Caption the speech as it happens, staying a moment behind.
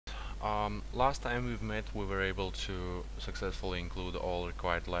Last time we've met, we were able to successfully include all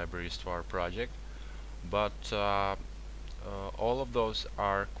required libraries to our project, but all of those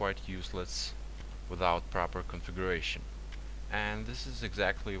are quite useless without proper configuration. And this is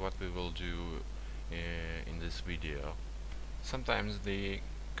exactly what we will do in this video. Sometimes the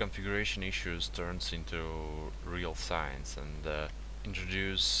configuration issues turns into real science and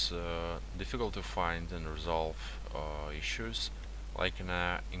introduce difficult to find and resolve issues like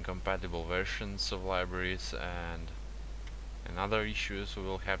incompatible versions of libraries and other issues we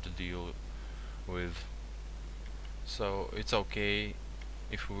will have to deal with. So it's okay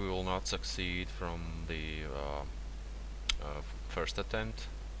if we will not succeed from the first attempt,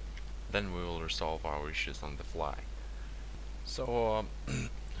 then we will resolve our issues on the fly. So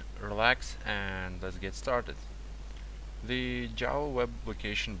relax and let's get started. The Java web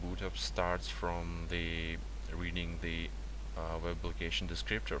application bootup starts from the reading the web application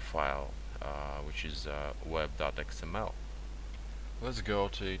descriptor file, which is web.xml. Let's go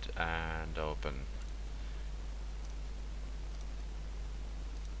to it and open.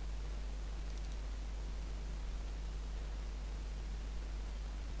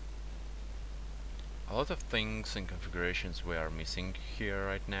 A lot of things and configurations we are missing here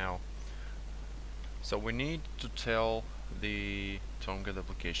right now. So we need to tell the Tomcat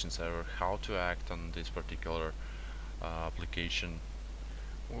application server how to act on this particular application.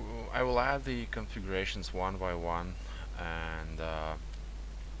 I will add the configurations one by one and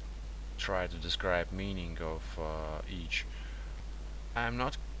try to describe meaning of each. I'm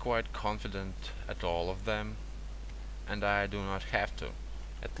not quite confident at all of them, and I do not have to,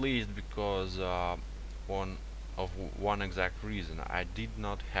 at least because one exact reason. I did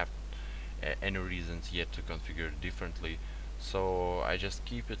not have any reasons yet to configure it differently, so I just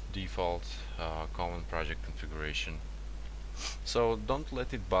keep it default common project configuration. So don't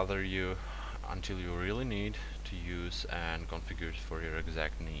let it bother you until you really need to use and configure it for your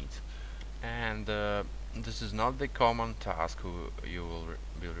exact needs. And this is not the common task you will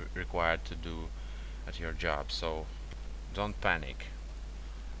be required to do at your job, so don't panic.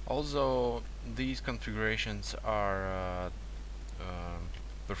 Also, these configurations are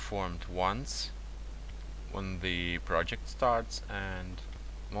performed once when the project starts, and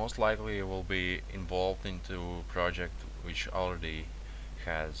most likely will be involved into a project which already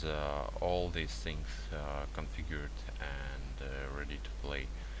has all these things configured and ready to play.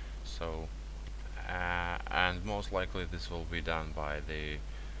 So and most likely this will be done by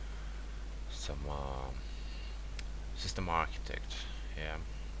some system architect. Yeah.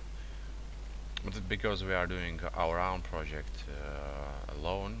 But because we are doing our own project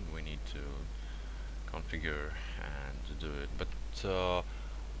alone, we need to configure and to do it. But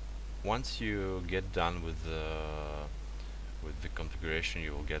once you get done with the configuration,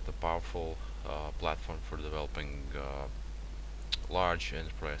 you will get a powerful platform for developing large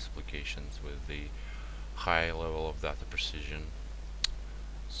enterprise applications with the high level of data precision.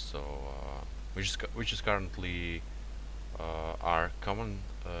 So which is currently our common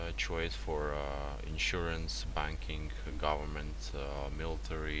choice for insurance, banking, government,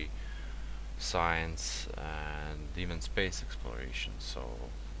 military, science, and even space exploration. So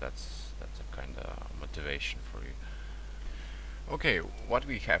that's a kind of motivation for you. Okay, what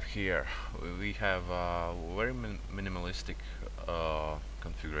we have here, we have a very minimalistic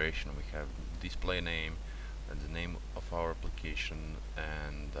configuration. We have display name and the name of our application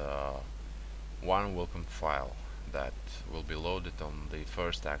and one welcome file that will be loaded on the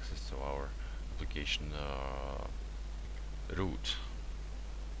first access to our application root.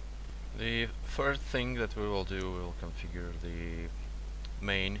 The first thing that we will do, we will configure the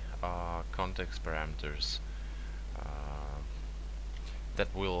main context parameters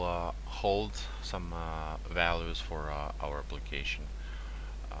that will hold some values for our application.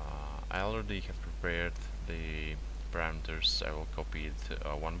 I already have prepared the parameters. I will copy it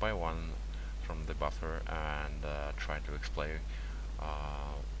one by one from the buffer and try to explain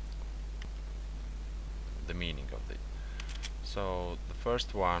the meaning of it. So the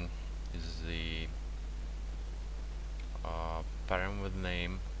first one is the param with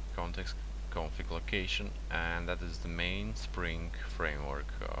name context config location, and that is the main Spring framework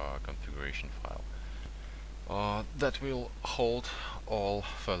configuration file. That will hold all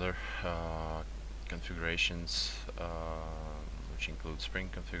further configurations, which include Spring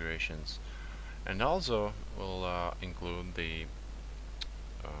configurations, and also will include the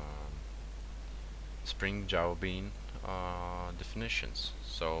Spring Java Bean definitions.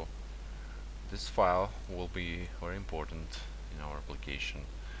 So this file will be very important in our application.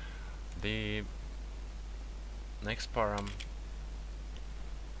 The next param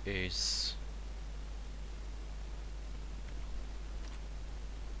is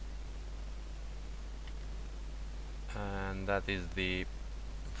and that is the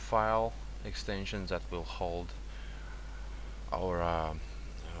file extensions that will hold our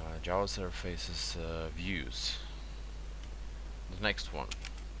Java Surfaces views. The next one.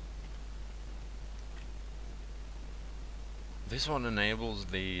 This one enables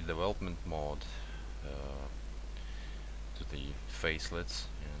the development mode to the facelets,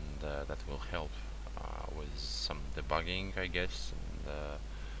 and that will help with some debugging, I guess,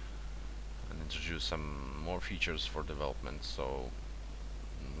 and introduce some more features for development. So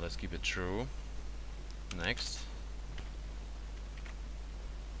let's keep it true. Next.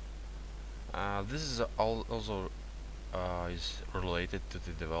 This is also is related to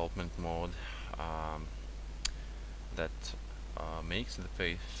the development mode that makes the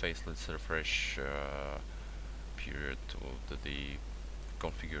facelets refresh period to the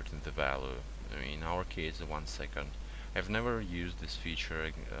configured in the value. In our case, 1 second. I've never used this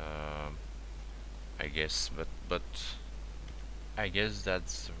feature, I guess, but I guess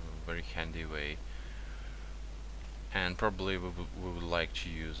that's a very handy way, and probably we would like to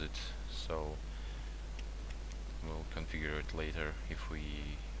use it. So we'll configure it later if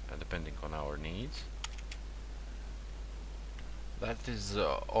we, depending on our needs. That is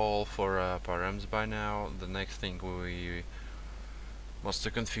all for params by now. The next thing we must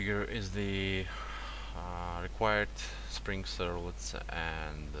configure is the required Spring servlets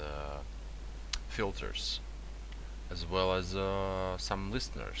and filters, as well as some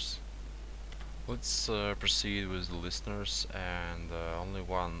listeners. Let's proceed with the listeners, and only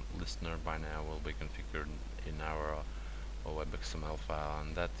one listener by now will be configured in our web.xml file,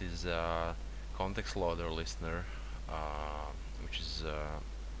 and that is context loader listener, which is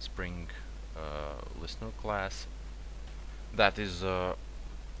Spring listener class that is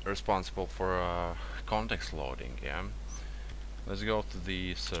responsible for context loading. Yeah, let's go to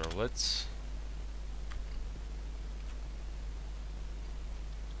the servlets.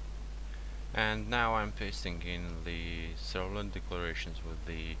 And now I'm pasting in the servlet declarations with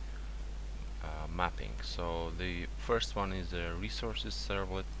the mapping. So the first one is a resources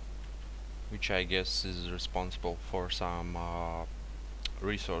servlet, which I guess is responsible for some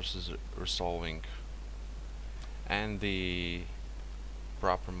resources resolving and the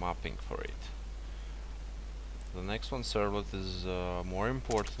proper mapping for it. The next one, servlet, is more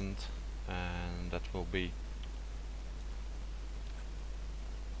important, and that will be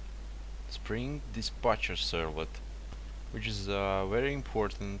Spring Dispatcher servlet, which is very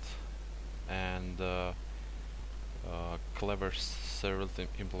important and clever servlet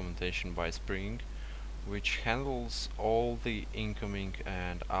implementation by Spring, which handles all the incoming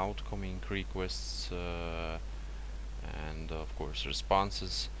and outgoing requests and of course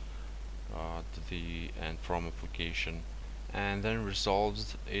responses to the and from application, and then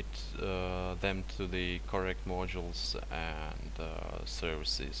resolves them to the correct modules and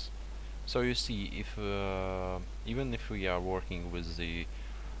services. So you see, if even if we are working with the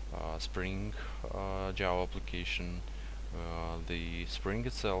Spring Java application, the Spring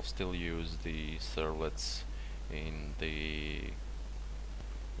itself still use the servlets in the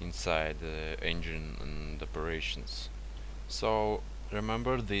inside the engine and operations. So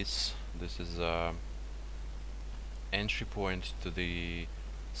remember this. This is a entry point to the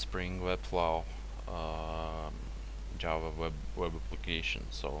Spring Webflow Java web application.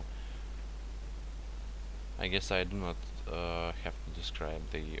 So I guess I do not have to describe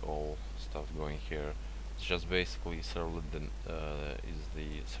the all stuff going here. It's just basically servlet is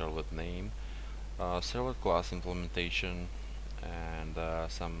the servlet name, servlet class implementation, and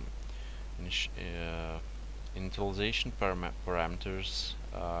some initialization parameters.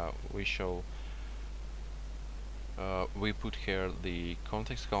 We put here the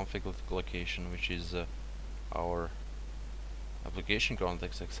context config location, which is our application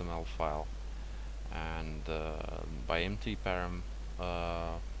context XML file, and by empty param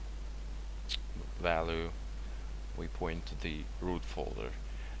value we point to the root folder,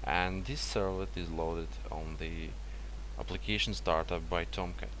 and this servlet is loaded on the application startup by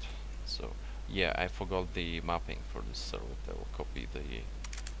Tomcat. So yeah, I forgot the mapping for this servlet. I will copy the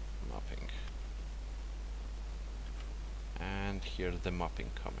mapping, and here's the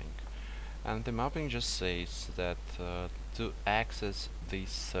mapping coming, and the mapping just says that to access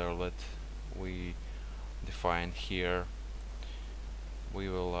this servlet we define here, we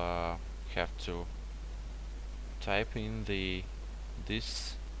will have to type in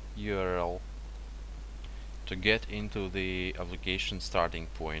this URL to get into the application starting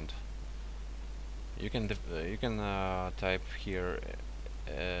point. You can type here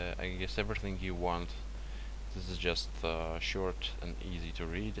I guess everything you want. This is just a short and easy to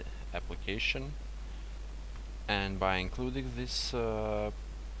read application, and by including this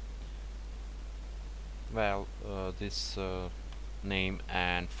this name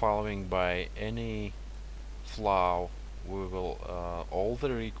and following by any flow, we will all the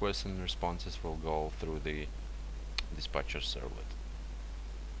requests and responses will go through the dispatcher servlet.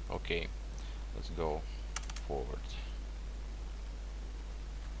 Okay, let's go forward.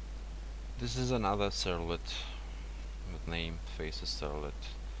 This is another servlet with name faces servlet,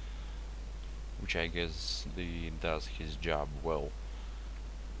 which I guess does his job well.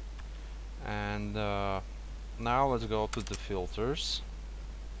 And now let's go to the filters.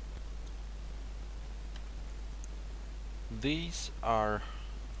 These are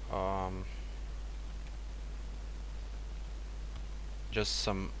just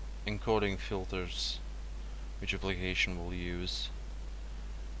some encoding filters which application will use.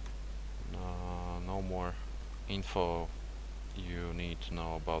 No more info you need to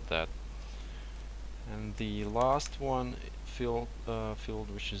know about that. And the last one field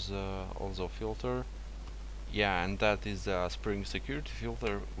which is also filter, yeah, and that is a Spring security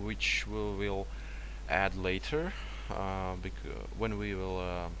filter, which we will add later when we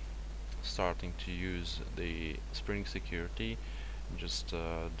will starting to use the Spring security. Just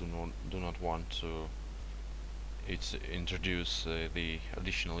do not want to introduce the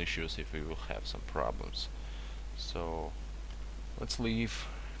additional issues if we will have some problems. So let's leave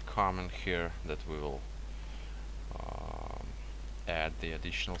comment here that we will add the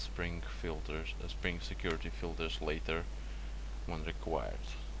additional Spring filters, Spring security filters later when required.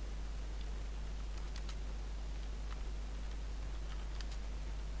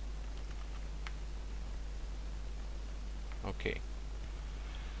 Okay,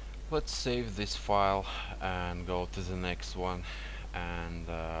 let's save this file and go to the next one, and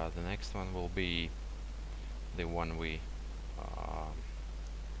the next one will be the one we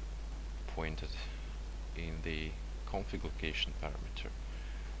pointed in the config location parameter.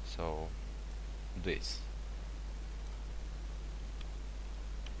 So this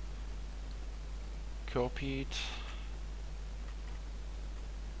copy it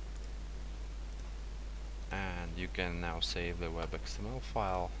and you can now save the web XML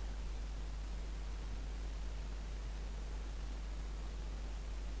file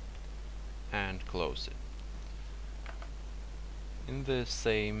and close it. In the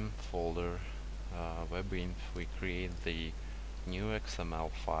same folder webinf, we create the new XML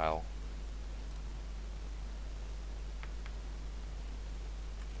file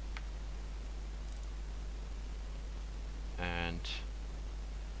and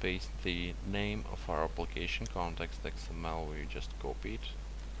paste the name of our application context XML we just copied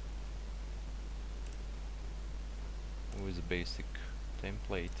with a basic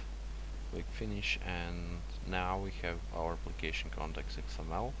template. Click finish, and now we have our application context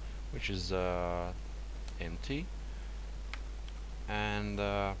XML, which is empty. And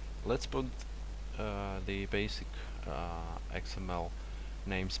let's put the basic XML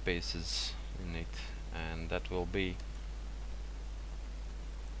namespaces in it, and that will be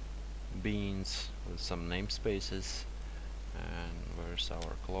beans with some namespaces. And where's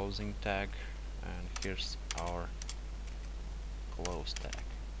our closing tag? And here's our close tag.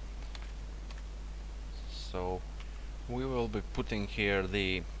 So we will be putting here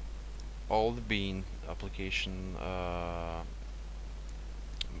all the bean application,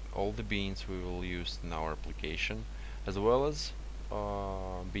 all the beans we will use in our application, as well as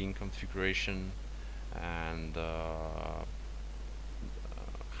bean configuration and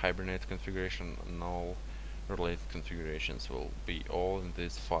Hibernate configuration, and all related configurations will be all in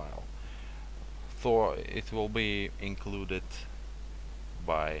this file. So it will be included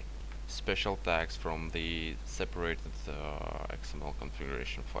by special tags from the separated XML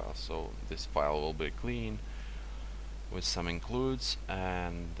configuration file. So this file will be clean with some includes,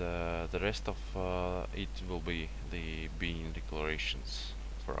 and the rest of it will be the bean declarations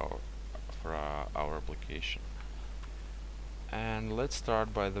for our application. And let's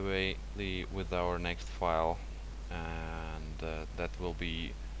start, by the way, with our next file, and that will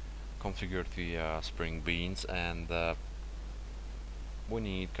be configured via Spring Beans, and we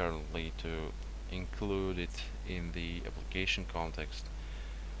need currently to include it in the application context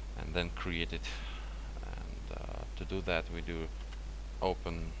and then create it. And to do that, we do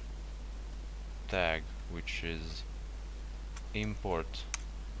open tag, which is import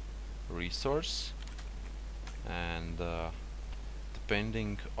resource, and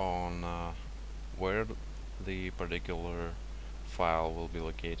depending on where the particular file will be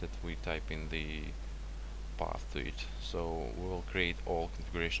located, we type in the path to it. So we will create all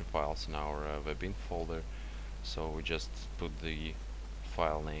configuration files in our webin folder. So we just put the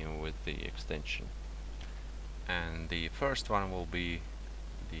file name with the extension, and the first one will be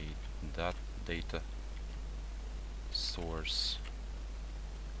the .data source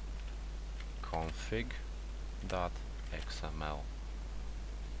config.xml,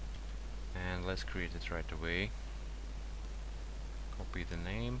 and let's create it right away. Copy the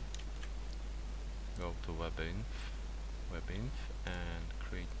name, go to webinf and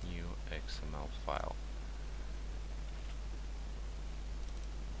create new XML file.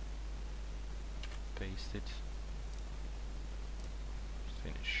 Paste it,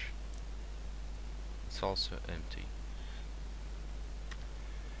 finish. It's also empty.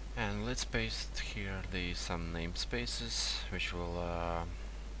 And let's paste here some namespaces which will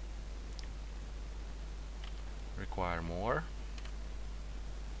require more.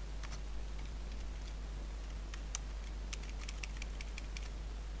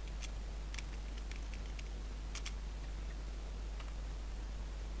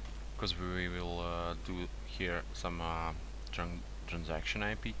 Because we will do here some transaction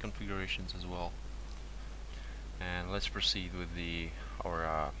IP configurations as well. And let's proceed with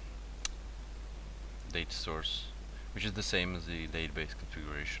our data source, which is the same as the database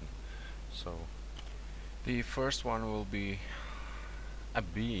configuration. So the first one will be a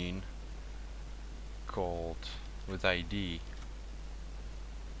bean called with ID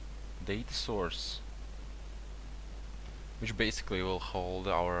data source, which basically will hold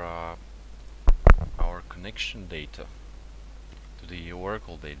our connection data to the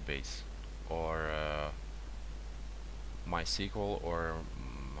Oracle database, or MySQL, or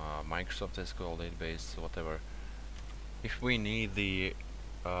Microsoft SQL database, whatever. If we need the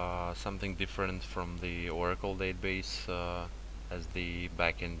something different from the Oracle database as the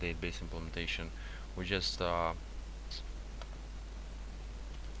backend database implementation, we just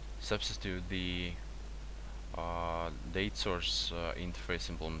substitute the date source interface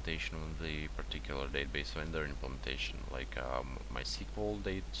implementation with the particular database vendor implementation, like MySQL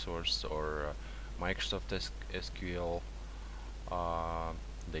date source or Microsoft SQL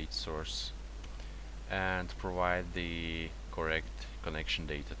date source, and provide the correct connection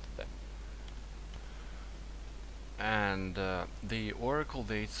data to them. And the Oracle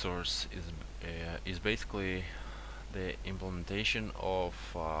date source is basically the implementation of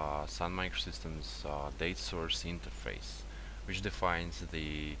Sun Microsystems date source interface, which defines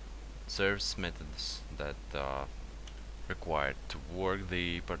the service methods that required to work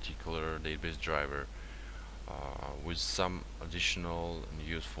the particular database driver with some additional and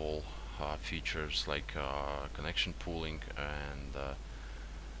useful features like connection pooling and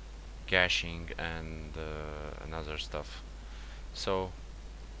caching and other stuff. So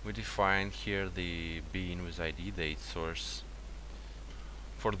we define here the bean with ID date source.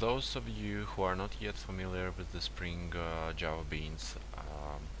 For those of you who are not yet familiar with the Spring Java beans,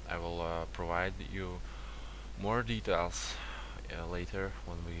 I will provide you more details later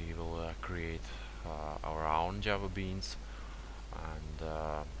when we will create our own Java beans, and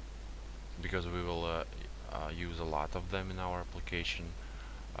because we will use a lot of them in our application.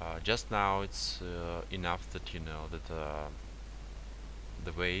 Just now it's enough that you know that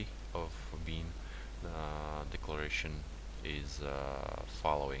the way of bean declaration is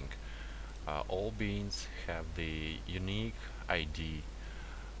following. All beans have the unique ID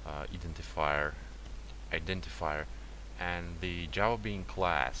identifier, and the Java bean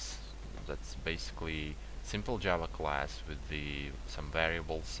class, that's basically simple Java class with some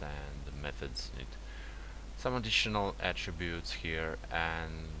variables and methods in it, some additional attributes here,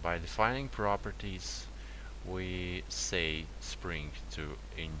 and by defining properties we say Spring to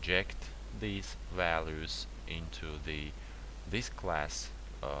inject these values into this class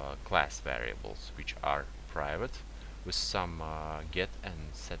variables, which are private, with some get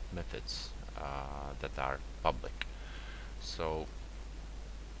and set methods that are public. So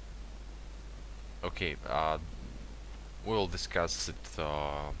okay, we'll discuss it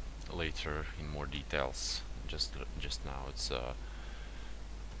later in more details. Just now it's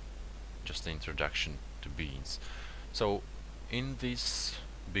just the introduction to beans. So in this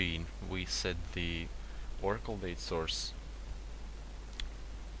bean we set the Oracle date source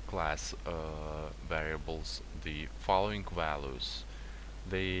class variables the following values.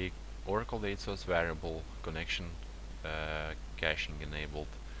 The Oracle date source variable connection caching enabled.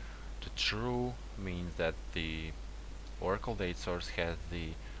 To true means that the Oracle date source has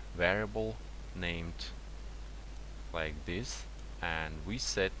the variable named like this, and we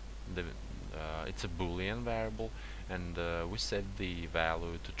set the it's a Boolean variable, and we set the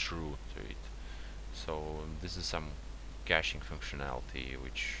value to true to it. So this is some caching functionality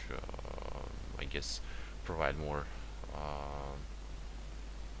which I guess provide more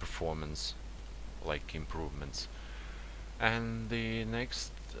performance like improvements. And the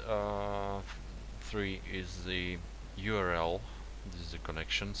next three is the URL. This is a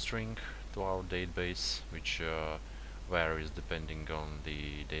connection string to our database, which varies depending on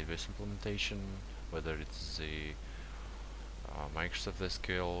the database implementation, whether it's the Microsoft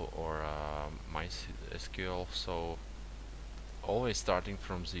SQL or MySQL. So always starting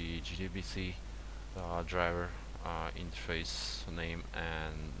from the GDBC driver interface name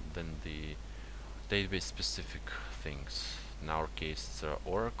and then the database specific things. In our case it's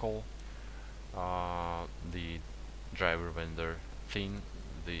Oracle, the driver vendor thin,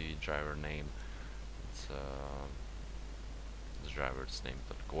 the driver name, it's the driver's name,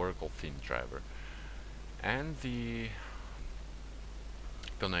 like Oracle thin driver, and the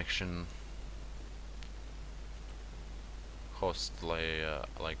connection host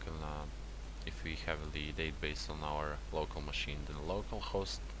like if we have the database on our local machine, then the local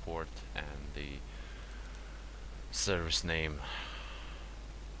host port and the service name,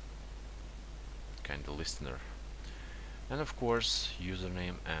 kind of listener, and of course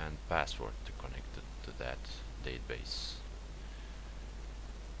username and password to connect it to that database.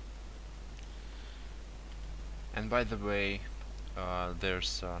 And by the way,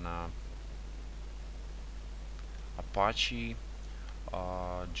 there's an Apache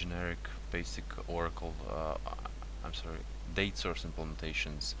generic basic Oracle date source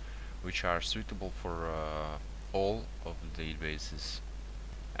implementations which are suitable for all of the databases,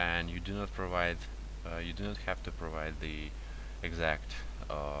 and you do not have to provide the exact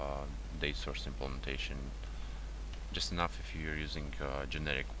date source implementation, just enough if you're using a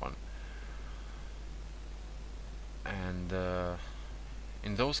generic one. And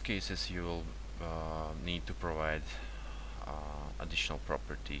in those cases you will need to provide additional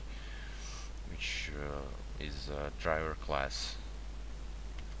property, which is a driver class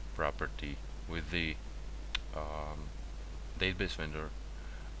property with the database vendor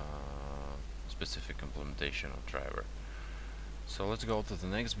specific implementation of driver. So let's go to the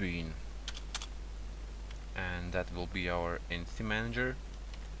next bean, and that will be our entity manager.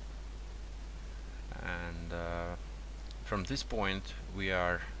 And from this point we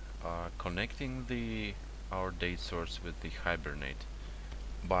are connecting our date source with the Hibernate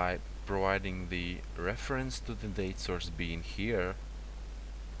by providing the reference to the date source being here.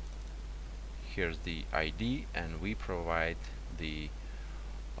 Here's the ID, and we provide the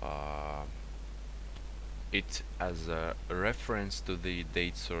it as a reference to the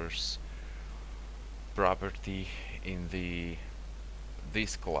date source property in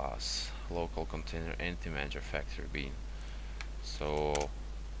this class, local container entity manager factory bean. So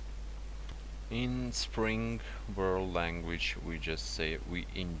in Spring World language we just say we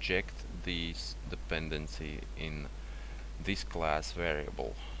inject this dependency in this class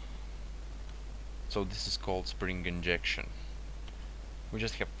variable. So this is called Spring injection. We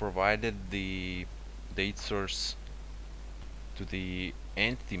just have provided the date source to the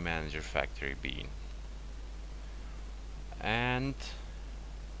entity manager factory bean, and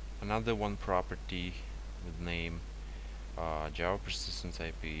another one property with name Java persistence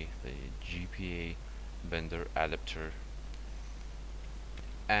IP, the GPA vendor adapter,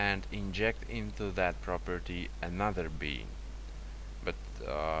 and inject into that property another bean, but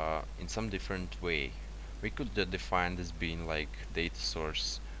in some different way. We could define this bean like data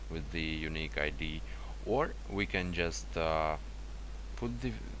source with the unique ID, or we can just put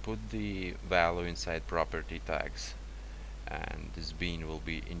the value inside property tags, and this bean will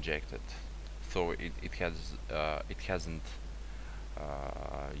be injected. So it hasn't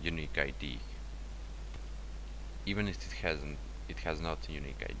unique ID, even if it has not a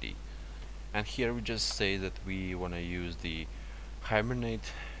unique ID. And here we just say that we want to use the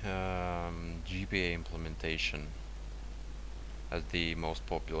Hibernate GPA implementation as the most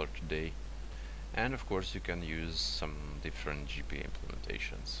popular today, and of course you can use some different GPA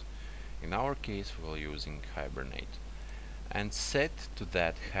implementations. In our case we're using Hibernate, and set to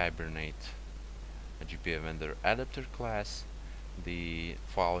that Hibernate GPA vendor adapter class the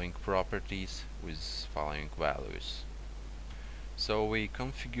following properties with following values. So we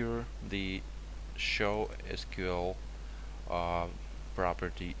configure the show SQL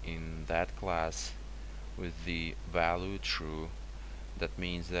property in that class with the value true. That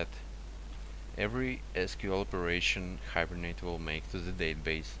means that every SQL operation Hibernate will make to the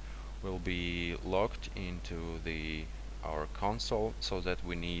database will be logged into our console, so that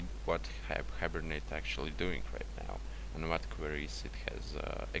we need what Hibernate actually doing right now and what queries it has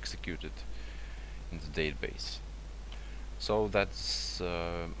executed in the database. So that's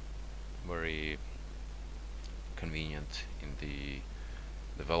very convenient in the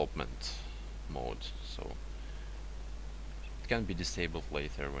development mode, so it can be disabled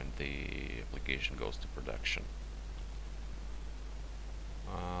later when the application goes to production.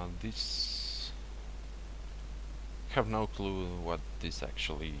 This have no clue what this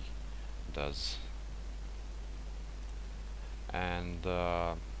actually does, and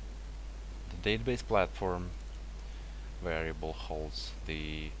the database platform variable holds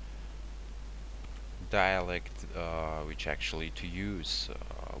the dialect which actually to use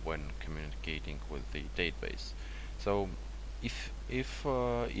when communicating with the database. So if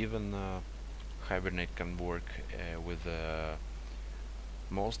even Hibernate can work with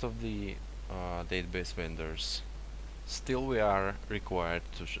most of the database vendors, still we are required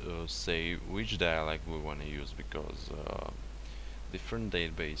to say which dialect we want to use, because different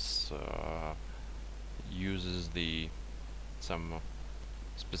database uses some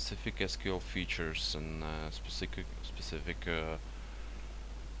specific SQL features and specific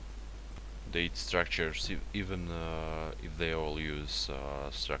data structures, even if they all use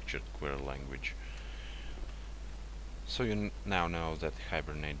structured query language. So you now know that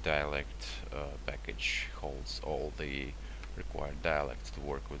Hibernate dialect package holds all the required dialects to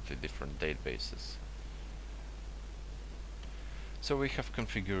work with the different databases. So we have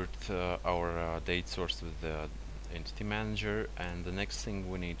configured our data source with the entity manager, and the next thing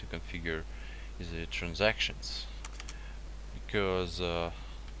we need to configure is the transactions, because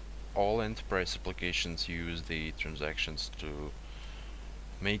all enterprise applications use the transactions to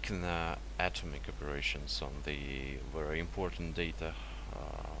make atomic operations on the very important data,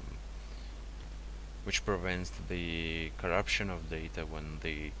 which prevents the corruption of data when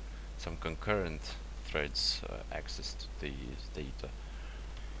some concurrent threads access to the data.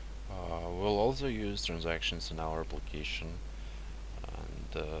 We'll also use transactions in our application,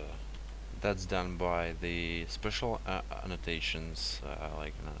 and that's done by the special annotations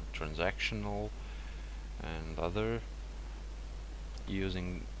like transactional and other,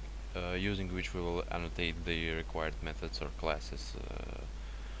 using which we will annotate the required methods or classes.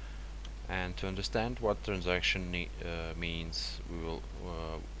 And to understand what transaction means,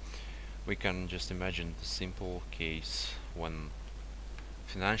 we can just imagine the simple case when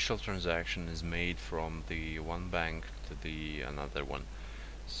financial transaction is made from the one bank to the another one.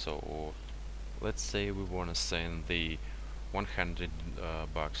 So let's say we want to send the 100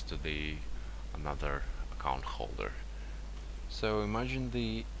 bucks to the another account holder. So imagine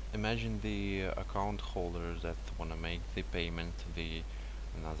the account holder that want to make the payment to the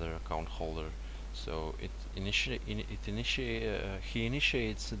another account holder. So he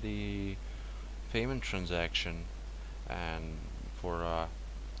initiates the payment transaction and for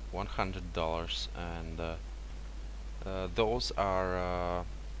 $100, and those are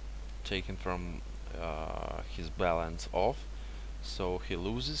taken from his balance off, so he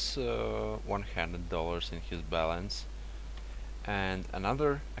loses $100 in his balance, and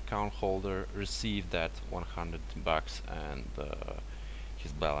another account holder received that 100 bucks, and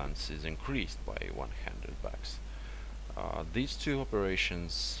his balance is increased by 100 bucks. These two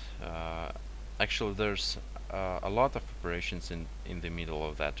operations, actually there's a lot of operations in the middle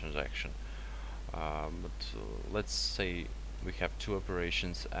of that transaction, but let's say we have two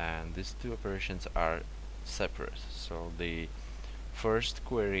operations, and these two operations are separate. So the first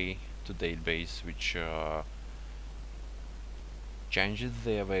query to database, which changes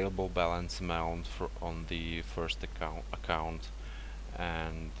the available balance amount on the first account,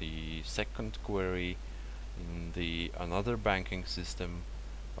 and the second query in the another banking system,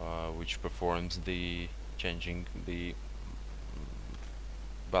 which performs the changing the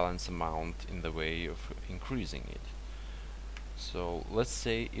balance amount in the way of increasing it. So let's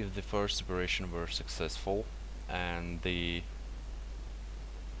say if the first operation were successful and the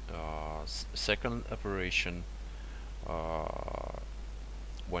second operation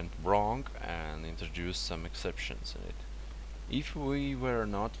went wrong and introduced some exceptions in it. If we were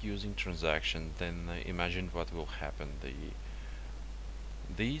not using transaction, then imagine what will happen.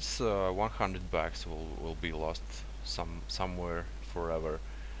 These 100 bucks will be lost somewhere forever.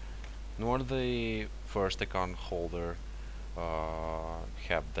 Nor the first account holder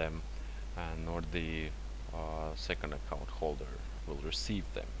have them, and nor the second account holder will receive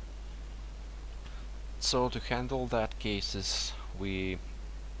them. So to handle that cases, we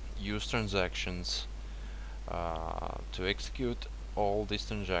use transactions to execute all these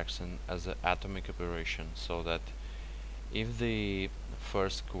transactions as an atomic operation, so that if the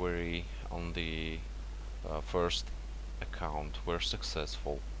first query on the first account were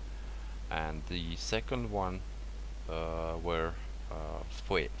successful, and the second one were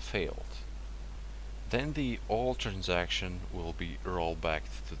failed. Then the all transaction will be rolled back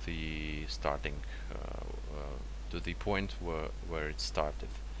to the starting to the point where it started.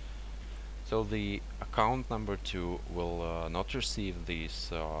 So the account number 2 will not receive these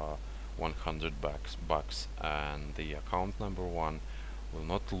 100 bucks, and the account number 1 will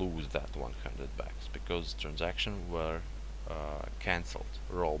not lose that 100 bucks because transactions were cancelled,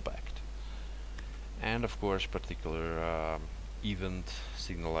 rollbacked. And of course, particular event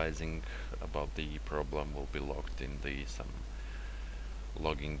signalizing about the problem will be logged in the some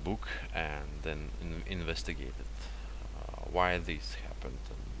logging book and then investigated why this happened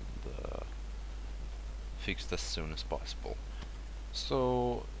and fixed as soon as possible.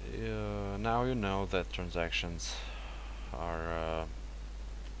 So now you know that transactions are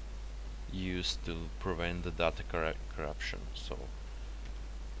used to prevent the data corruption. So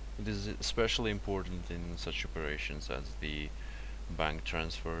it is especially important in such operations as the bank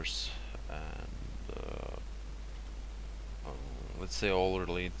transfers and let's say all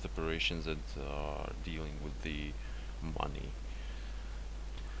related operations that are dealing with the money.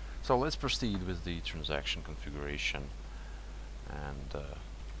 So let's proceed with the transaction configuration, and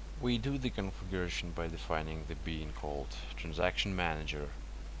we do the configuration by defining the bean called transaction manager,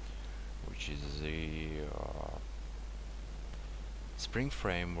 which is the Spring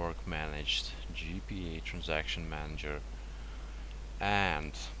Framework managed GPA transaction manager,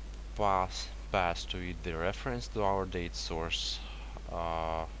 and pass to it the reference to our date source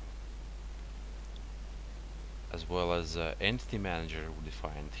as well as entity manager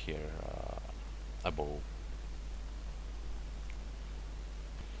defined here above.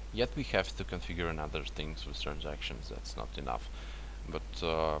 Yet we have to configure another things with transactions. That's not enough, but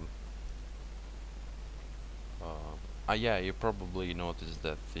yeah, you probably noticed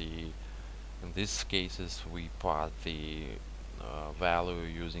that in these cases we pass the value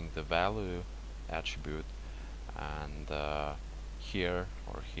using the value attribute, and here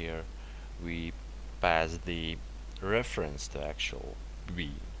we pass the reference to actual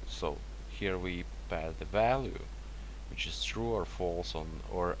B. So here we pass the value, which is true or false,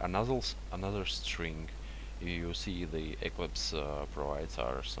 or another string. You see the Eclipse provides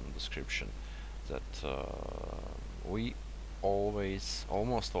some description that we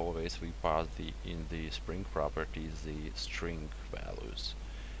almost always we pass in the Spring properties the string values.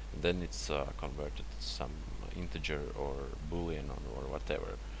 Then it's converted to some integer or boolean or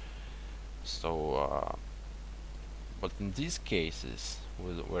whatever. So but in these cases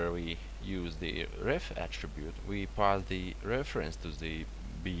where we use the ref attribute, we pass the reference to the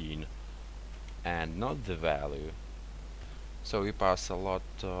bean and not the value. So we pass a lot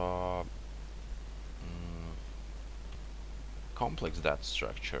complex data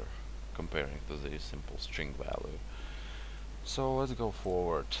structure comparing to the simple string value. So let's go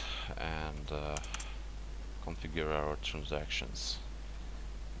forward and configure our transactions.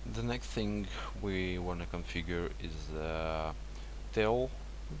 The next thing we want to configure is tell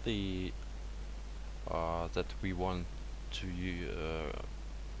the that we want to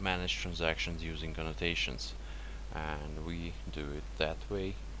manage transactions using annotations, and we do it that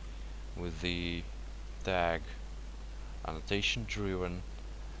way with the tag annotation driven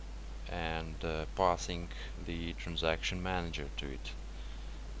and passing the transaction manager to it.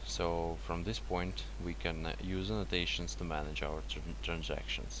 So from this point we can use annotations to manage our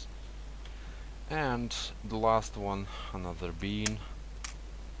transactions. And the last one, another bean,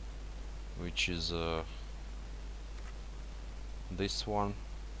 which is this one,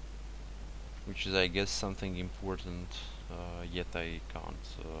 which is I guess something important, yet I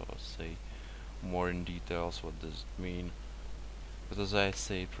can't say more in details what does it mean. But as I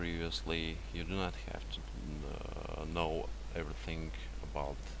said previously, you do not have to know everything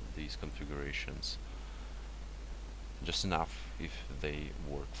about these configurations, just enough if they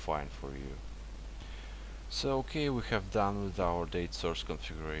work fine for you. So okay, we have done with our date source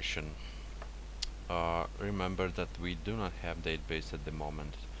configuration. Remember that we do not have database at the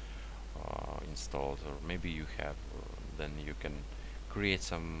moment installed, or maybe you have, then you can create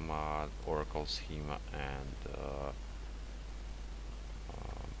some Oracle schema and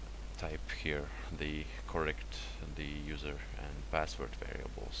type here the correct user and password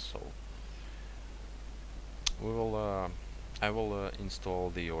variables. So we will I will install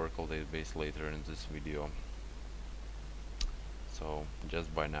the Oracle database later in this video. So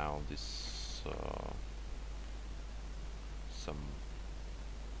just by now this some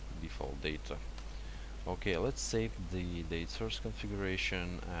default data. Okay, let's save the date source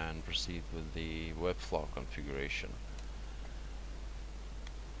configuration and proceed with the Webflow configuration.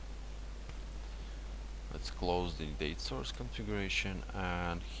 let's close the date source configuration,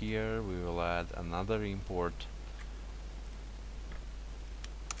 and here we will add another import,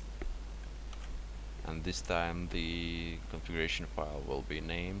 and this time the configuration file will be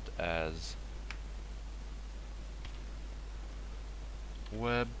named as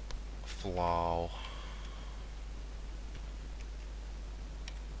webflow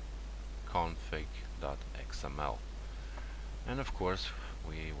config.xml, and of course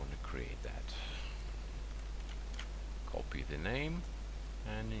we want to create that. Copy the name,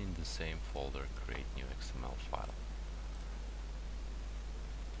 and in the same folder create new XML file.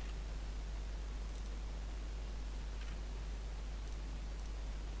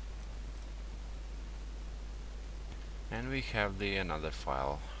 And we have the another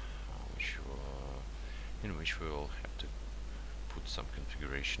file in which we will have to put some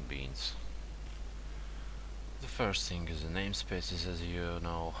configuration beans. The first thing is the namespaces, as you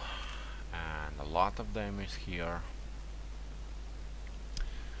know, and a lot of them is here.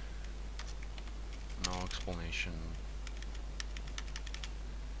 No explanation.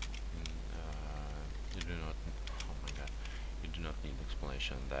 You do not. Oh my God! You do not need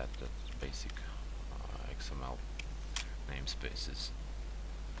explanation. That's basic XML namespaces.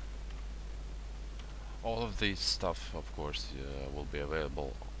 All of this stuff, of course, will be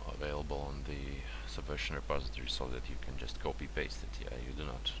available on the Subversion repository, so that you can just copy paste it. Yeah, you do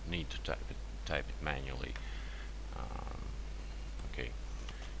not need to type it manually. Okay.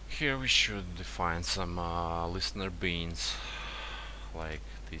 Here we should define some listener beans, like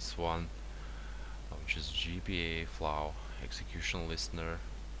this one, which is GPA flow execution listener,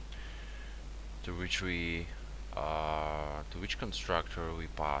 to which constructor we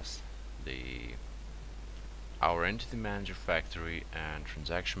pass our entity manager factory and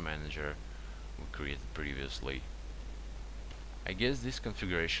transaction manager we created previously. I guess this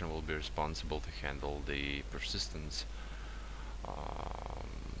configuration will be responsible to handle the persistence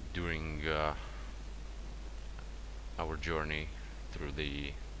during our journey through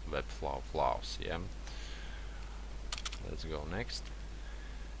the Webflow flows. Yeah, let's go next.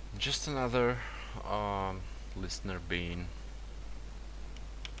 Just another listener bean,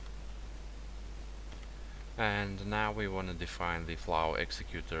 and now we want to define the flow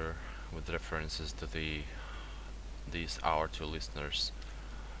executor with references to these our two listeners.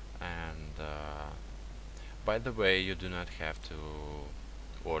 And by the way, you do not have to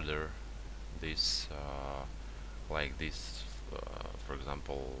order this like this, for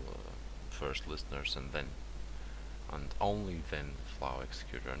example, first listeners and only then flow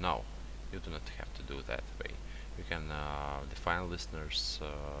executor. No, you do not have to do that way. You can define listeners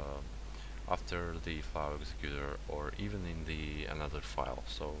after the flow executor, or even in the another file,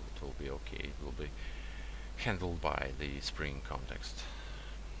 so it will be okay. It will be handled by the Spring context.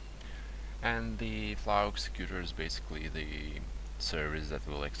 And the flow executor is basically the service that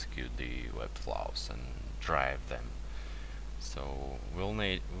will execute the web flows and drive them. So we'll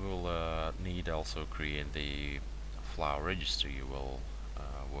need also create the flow registry where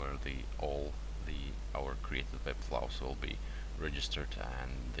our created web flows will be registered,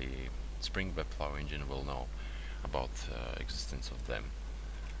 and the Spring Webflow engine will know about existence of them.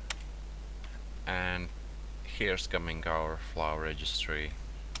 And here's coming our flow registry,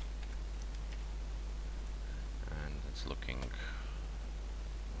 and it's looking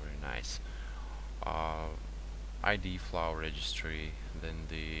very nice. ID flow registry, then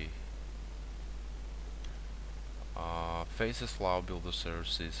the faces flow builder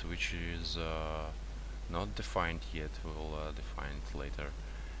services, which is not defined yet. We'll define it later.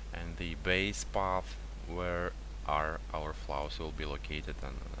 And the base path where our flows will be located,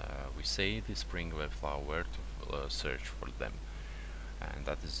 and we say the Spring Webflow where to search for them, and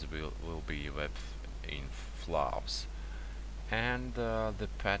that will be web in flows. And the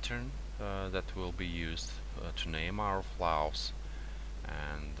pattern that will be used to name our flows,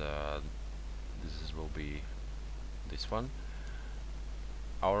 and will be this one.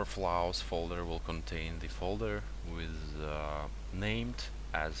 Our flows folder will contain the folder with named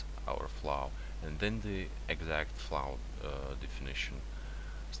as our flow, and then the exact flow definition,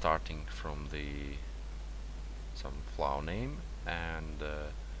 starting from some flow name and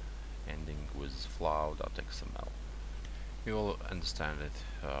ending with flow.xml. You will understand it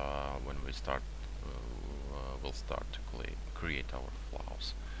when we'll start to create our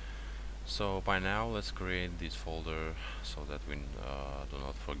flows. So by now, let's create this folder so that we do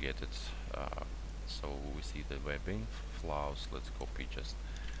not forget it. So we see the web in flows. Let's copy just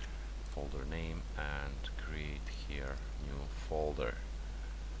folder name and create here new folder.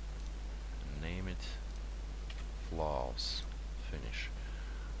 Name it flows. Finish.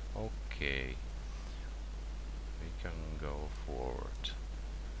 Okay. we can go forward.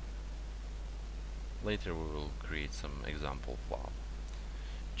 Later we will create some example flow.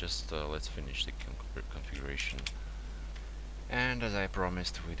 Just let's finish the configuration. And as I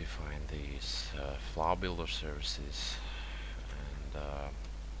promised, we define these flow builder services and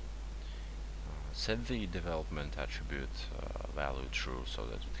set the development attribute value true so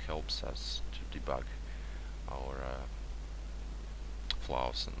that it helps us to debug our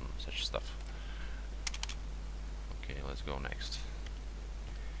flows and such stuff. Okay, let's go next.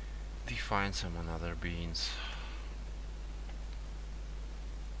 Define some another beans.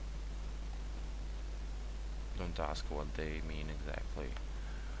 Don't ask what they mean exactly.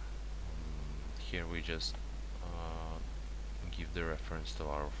 Here we just give the reference to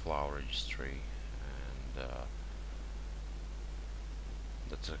our flow registry, and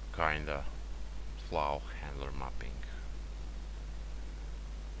that's a kinda flow handler mapping.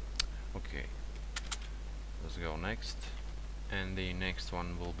 Okay, let's go next. And the next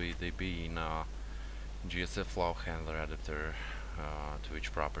one will be the bean GSF flow handler adapter, to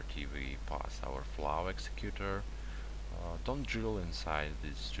which property we pass our flow executor. Don't drill inside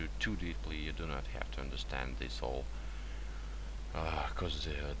this too deeply. You do not have to understand this all, because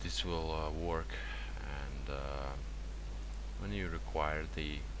this will work, and when you require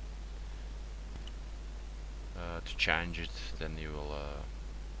the to change it, then you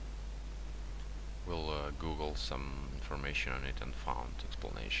will Google some information on it and found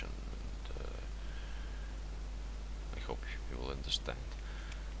explanation, and I hope you will understand.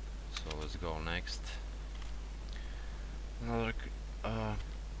 So let's go next.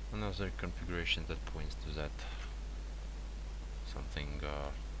 Another configuration that points to that, something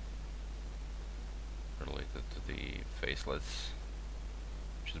related to the facelets,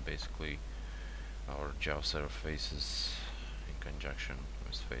 which is basically our Java server faces in conjunction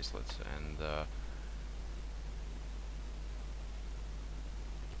with facelets, and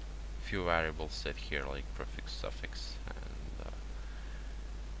few variables set here like prefix, suffix, and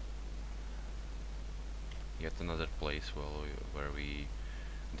yet another place where we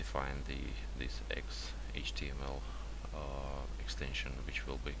define this X HTML extension, which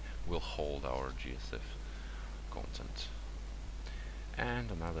will hold our GSF content.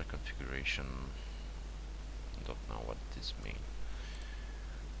 And another configuration. Don't know what this means.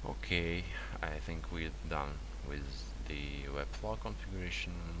 Okay, I think we're done with the Webflow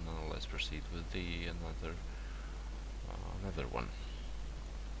configuration. Now let's proceed with the another one.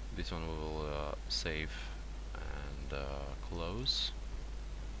 This one we will save and close.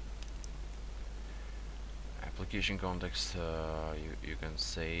 Application context, you can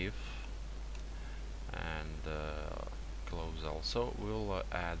save and close also. We'll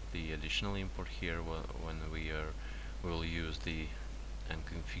add the additional import here when we will use the and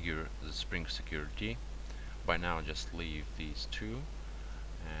configure the Spring security. By now just leave these two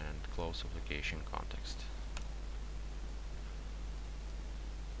and close application context.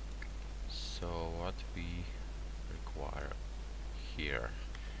 So what we require here,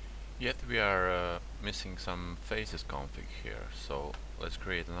 yet we are missing some faces config here, so let's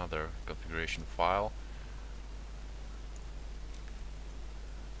create another configuration file.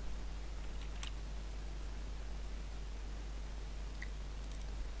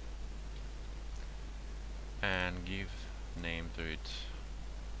 And give name to it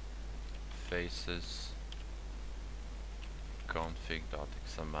faces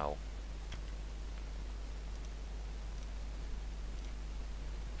config.xml.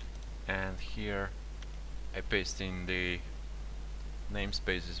 And here I paste in the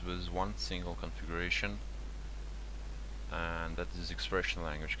namespaces with one single configuration, and that is expression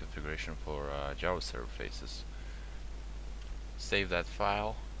language configuration for Java server faces. Save that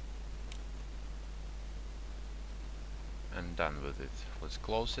file and done with it. Let's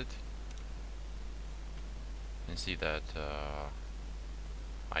close it and see that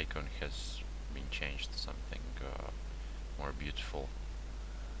icon has been changed to something more beautiful,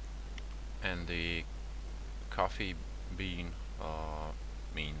 and the coffee bean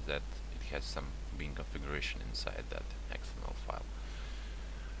means that it has some bean configuration inside that XML file.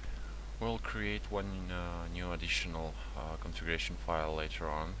 We'll create one new additional configuration file later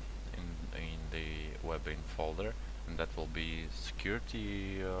on in the webin folder, and that will be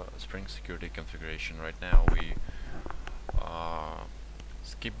security, Spring security configuration. Right now we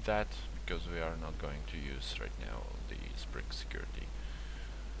skip that because we are not going to use right now the Spring security.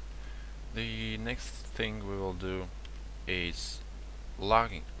 The next thing we will do is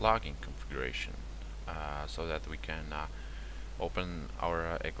logging configuration, so that we can open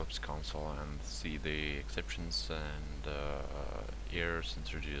our Eclipse console and see the exceptions and errors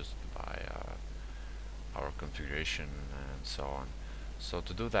introduced by our configuration and so on. So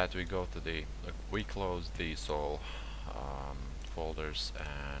to do that, we go to the we close these all folders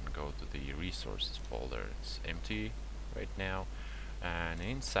and go to the resources folder. It's empty right now, and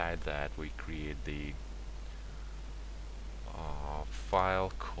inside that we create the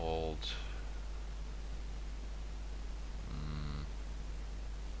file called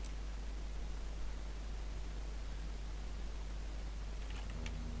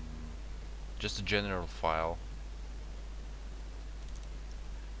just a general file,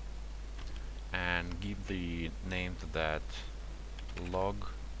 and give the name to that log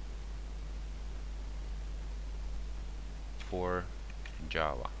for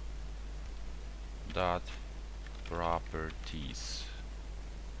Java dot properties.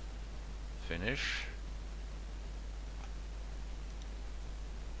 Finish.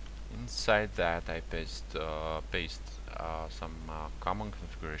 Inside that I paste some common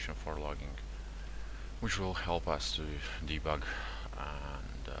configuration for logging, which will help us to debug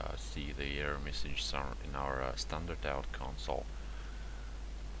and see the error message in our standard out console.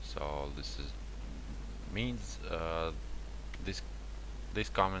 So this means this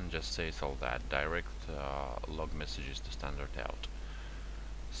command just says all that, direct log messages to standard out.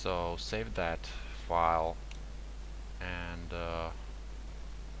 So save that file, and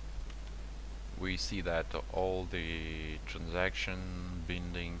we see that all the transaction,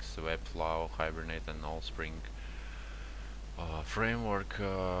 bindings, Webflow, Hibernate, and all Spring framework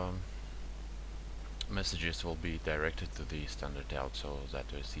messages will be directed to the standard out, so that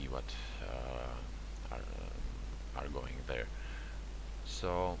we see what are going there.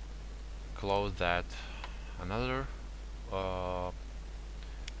 So close that. Another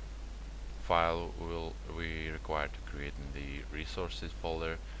file we require to create in the resources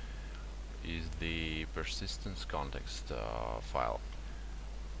folder is the persistence context file,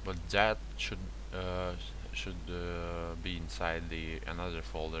 but that should be inside the another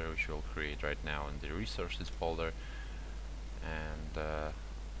folder which we'll create right now in the resources folder, and the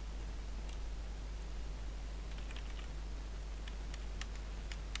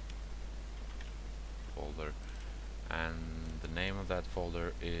name of that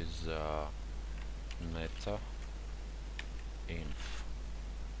folder is meta inf,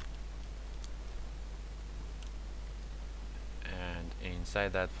 and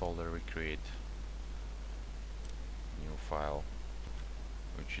inside that folder we create new file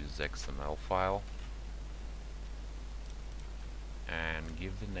which is XML file, and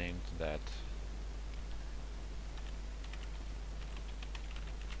give the name to that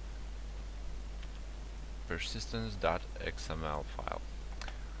persistence.xml file.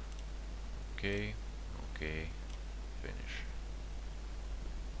 Okay, finish.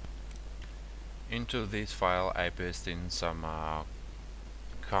 Into this file I paste in some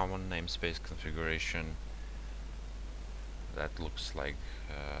common namespace configuration that looks like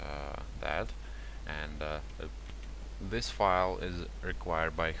that, and this file is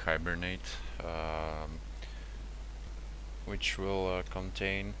required by Hibernate, which will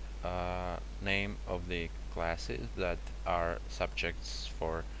contain name of the classes that are subjects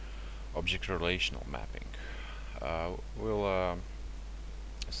for object relational mapping. We'll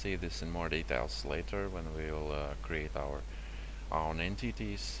see this in more details later when we will create our own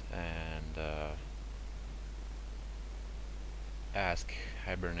entities and ask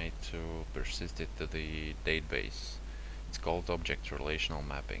Hibernate to persist it to the database. It's called object relational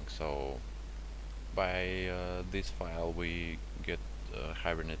mapping. So by this file we get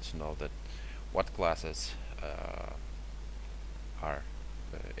Hibernate to know that what classes are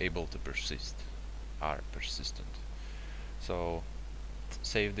able to persist, are persistent. So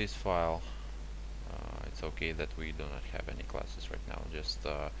save this file. It's okay that we do not have any classes right now, just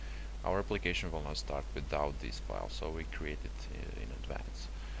our application will not start without this file, so we create it in advance.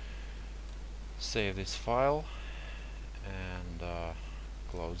 Save this file and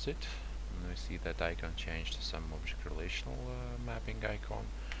close it, and we see that icon changed to some object relational mapping icon.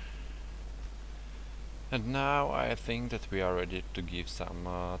 And now I think that we are ready to give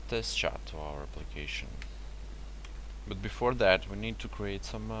some test shot to our application. But before that we need to create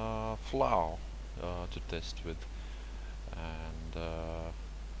some flow to test with, and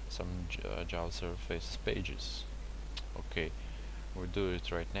some Java Server Faces pages. Okay, we'll do it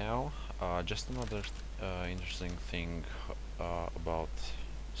right now. Just another interesting thing about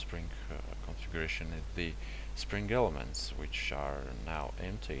Spring configuration is the Spring elements, which are now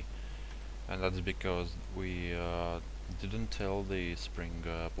empty, and that's because we didn't tell the Spring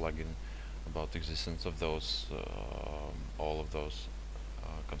plugin about the existence of those all of those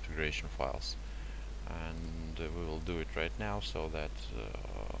configuration files, and we will do it right now so that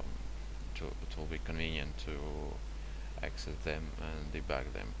it will be convenient to access them and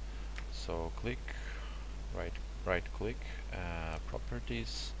debug them. So click right click,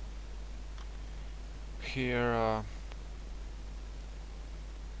 properties. Here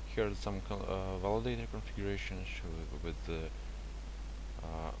here are some validator configurations with the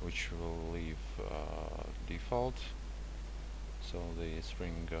which will leave default. So the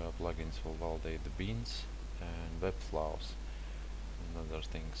Spring plugins will validate the beans and Webflows and other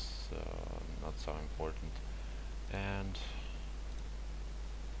things not so important. And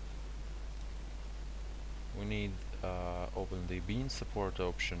we need open the bean support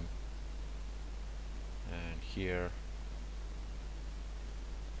option, and here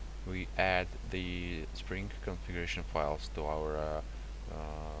we add the Spring configuration files to our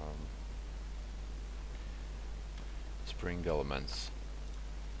Spring elements.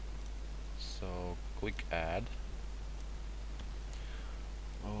 So click add,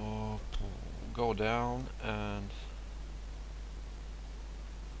 go down and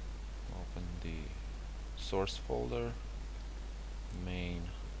open the source folder, main,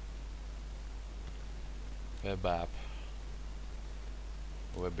 web app,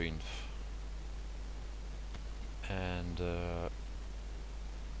 webinf, and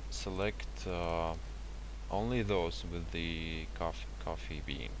select only those with the coffee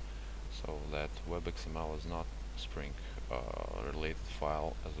bean, so that webxml is not Spring related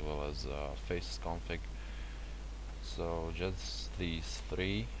file, as well as faces config. So just these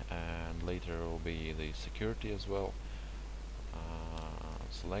three, and later will be the security as well.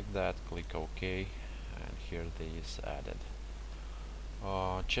 Select that, click OK, and here this added.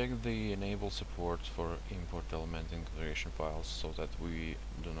 Check the enable support for import element and configuration files, so that we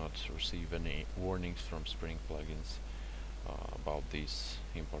do not receive any warnings from Spring plugins about these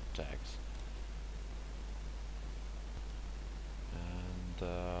import tags. And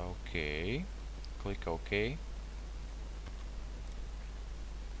OK, click OK.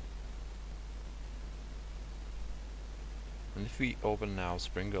 And if we open now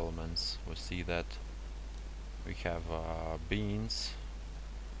Spring Elements, we see that we have beans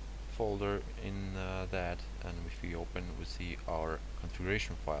folder in that, and if we open, we see our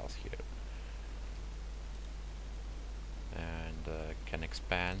configuration files here, and can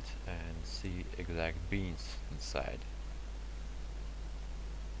expand and see exact beans inside.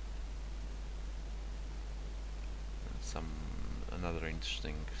 And another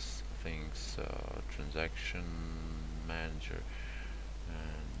interesting things, transaction manager,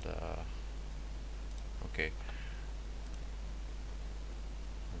 and okay,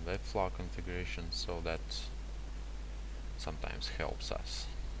 Webflow configuration, so that sometimes helps us.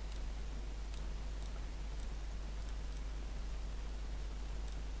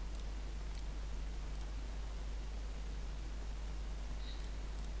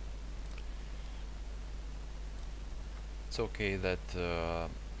 It's okay that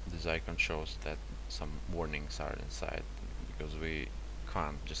this icon shows that some warnings are inside, because we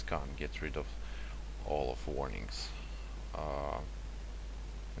just can't get rid of all of warnings.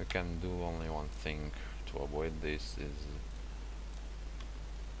 We can do only one thing to avoid this,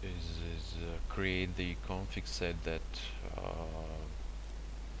 is create the config set that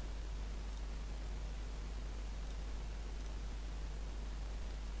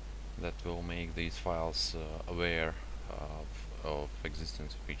that will make these files aware of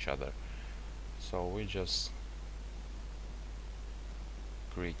existence of each other. So we just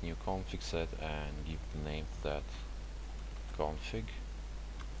create new config set and give the name to that config,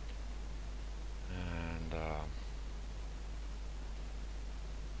 and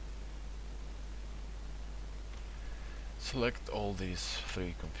select all these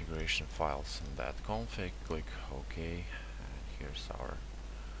three configuration files in that config, click OK, and here's our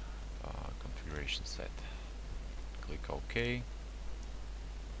configuration set. Click OK,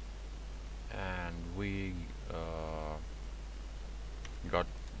 and we got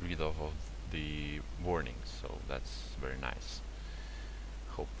rid of the warnings, so that's very nice.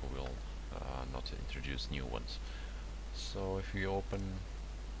 Hope we will not introduce new ones. So if we open,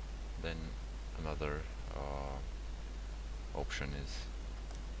 then another option is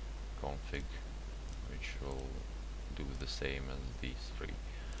config, which will do the same as these three.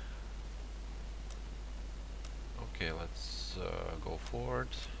 Okay, let's go forward.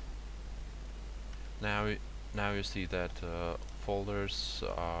 Now you see that folders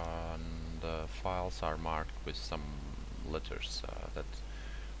and files are marked with some letters, that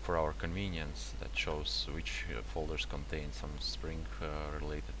for our convenience, that shows which folders contain some Spring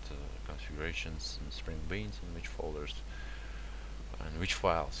related configurations and Spring beans, and which folders and which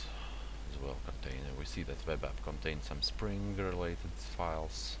files as well contain. And we see that web app contains some Spring related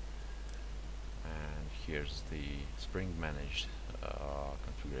files, and here's the Spring managed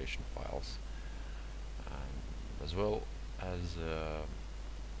configuration files, and as well as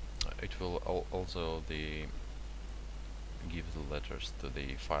it will also give the letters to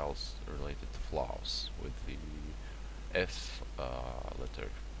the files related to flows with the F letter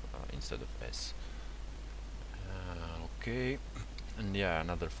instead of S. Okay, and yeah,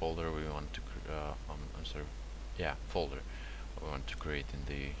 another folder we want to I'm sorry, yeah, folder we want to create in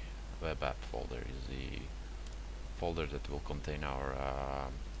the web app folder is the folder that will contain our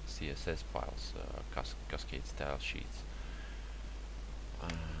CSS files, cascade style sheets,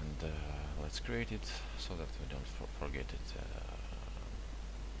 and let's create it so that we don't forget it,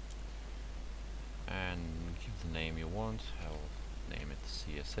 and give the name you want. I'll name it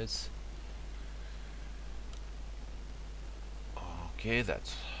CSS. Okay, that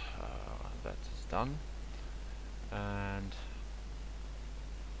is done, and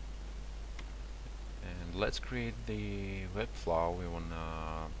let's create the Webflow we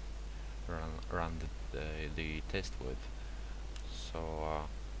wanna run the test with. So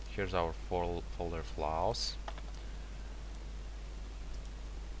here's our folder flows,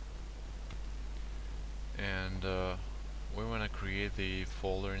 and we wanna create the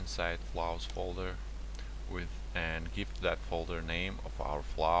folder inside flows folder and give that folder name of our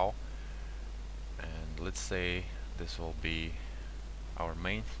flow, and let's say this will be our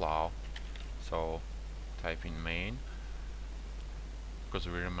main flow. So type in main, because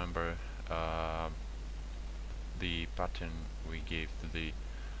we remember the pattern we gave to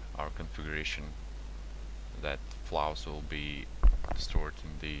our configuration that flows will be stored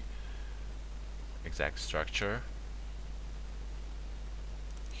in the exact structure.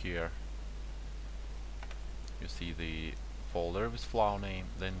 Here you see the folder with flow name,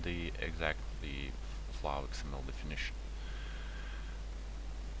 then the flow XML definition.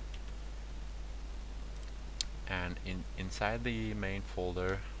 And inside the main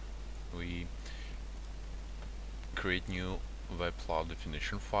folder we create new Webflow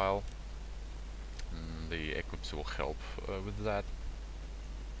definition file. The Eclipse will help with that.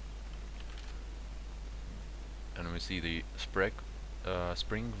 And we see the Spring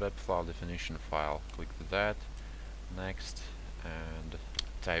Webflow definition file. Click that, next, and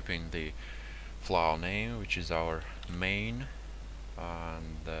type in the flow name, which is our main,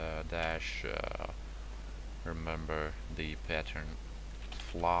 and dash remember the pattern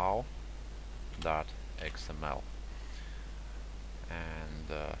flow dot XML, and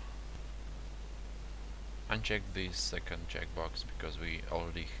uncheck the second checkbox because we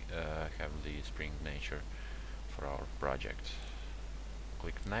already have the Spring nature for our project.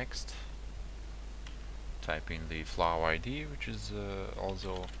 Click next, type in the flow ID, which is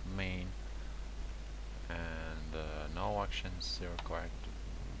also main, and no actions are required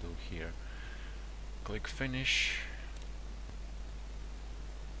to do here. Click finish,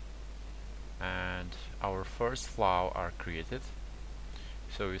 and our first flow are created.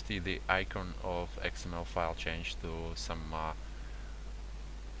 So you see the icon of XML file changed to some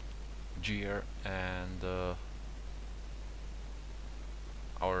gear, and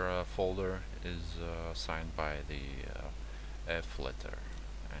our folder is signed by the F letter,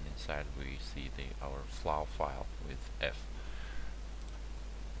 and inside we see our flow file with F,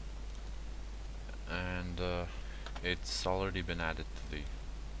 and it's already been added to the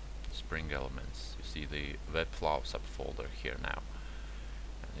Spring elements. You see the Webflow subfolder here now,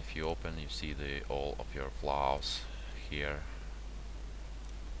 and if you open, you see all of your flows here.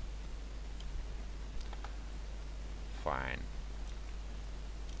 Fine.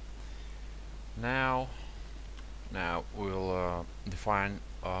 Now we'll define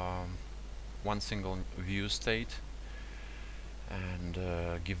one single view state and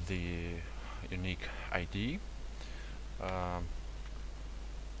give the unique ID.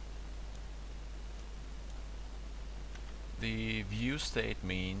 The view state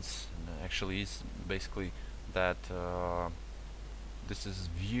means, actually is basically that this is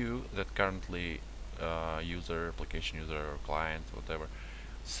view that currently application user or client, whatever,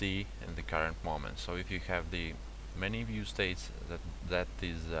 see in the current moment. So if you have the many view states, that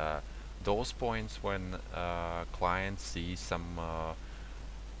is those points when client sees some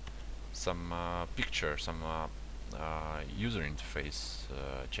picture, some user interface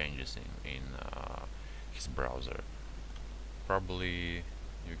changes in his browser. Probably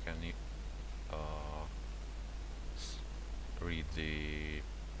you can read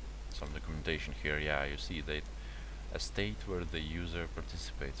some documentation here. Yeah, you see that a state where the user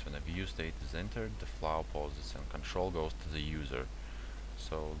participates. When a view state is entered, the flow pauses and control goes to the user.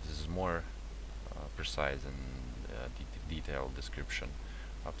 So this is more precise and detailed description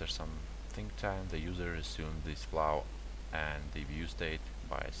after some think time, the user assumed this flow and the view state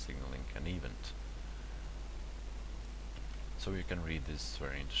by signaling an event. So you can read this,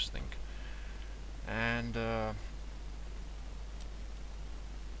 very interesting. And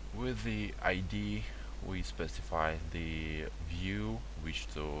with the ID we specify the view which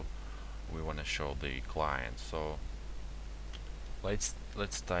we want to show the client. So let's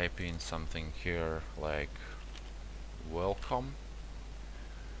type in something here like welcome,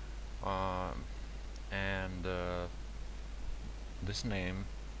 and this name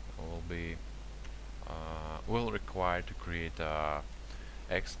will require to create a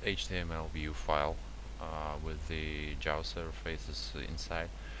XHTML view file with the Java server faces inside,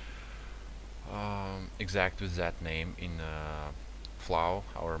 exact with that name in Flow,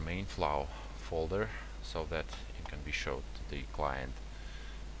 our main Flow folder, so that it can be shown to the client.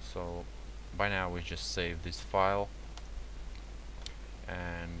 So by now we just save this file,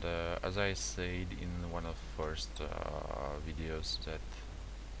 and as I said in one of the first videos, that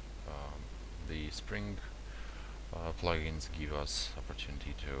the Spring plugins give us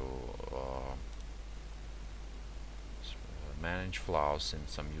opportunity to manage flows in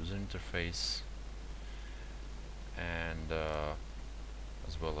some user interface, and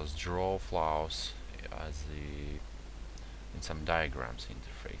as well as draw flows as in some diagrams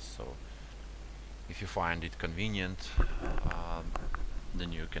interface. So if you find it convenient,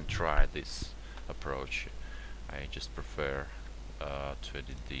 then you can try this approach. I just prefer to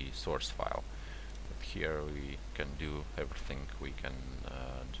edit the source file. But here we can do everything we can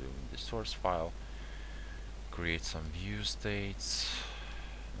do in the source file. Create some view states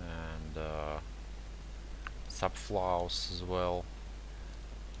and subflows as well,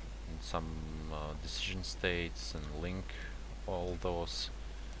 and some decision states, and link all those.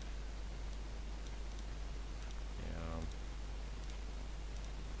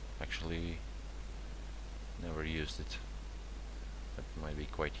 Actually never used it. That might be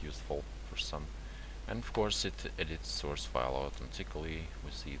quite useful for some. And of course it edits source file automatically.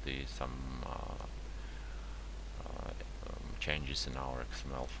 We see some changes in our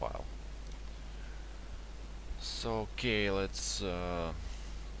XML file. So okay, let's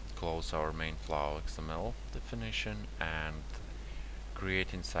close our main Flow XML definition and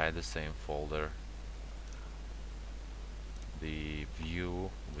create inside the same folder the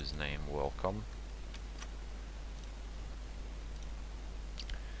view with name welcome,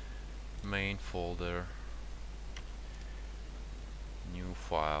 main folder, new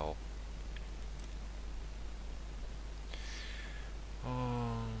file,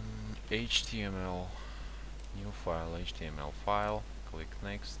 HTML, new file, HTML file, click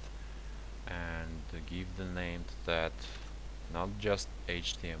next, and give the name to that, not just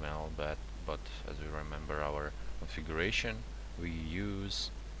HTML, but as we remember our configuration, we use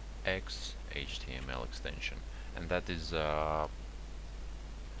XHTML extension, and that is a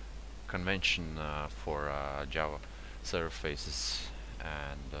convention for Java server faces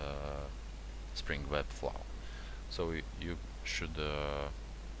and Spring Webflow. So you should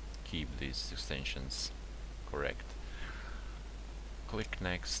keep these extensions correct. Click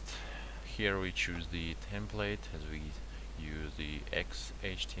next. Here we choose the template as we use the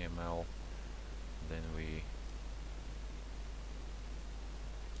XHTML. Then we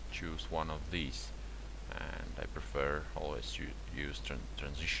choose one of these, and I prefer always to use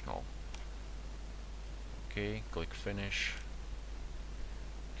transitional. Okay, click finish.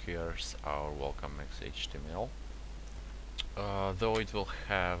 Here's our welcome XHTML. Though it will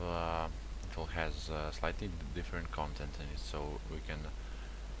has slightly different content in it, so we can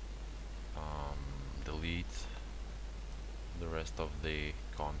delete the rest of the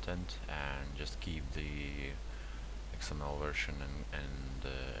content and just keep the XML version and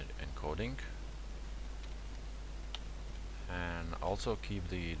encoding, and also keep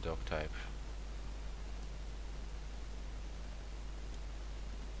the doc type.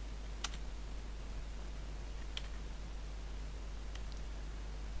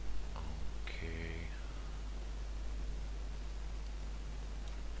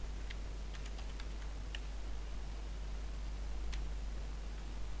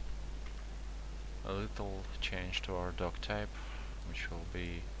 A little change to our doc type, which will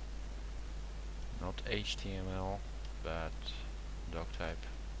be not HTML but doc type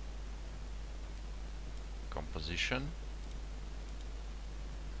composition.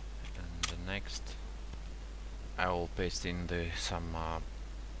 And the next I will paste in some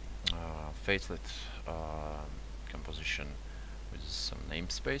facelet composition with some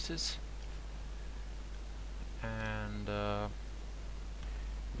namespaces, and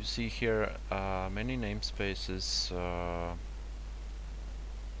you see here many namespaces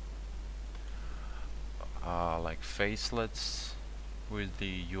like facelets with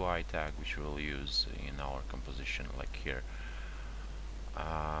the UI tag which we'll use in our composition, like here.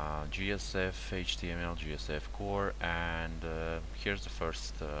 GSF, HTML, GSF core, and here's the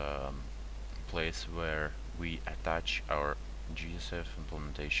first place where we attach our GSF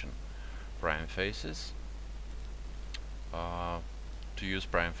implementation prime faces. To use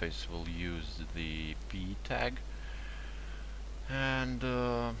prime faces, we'll use the P tag and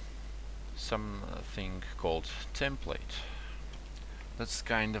something called template. That's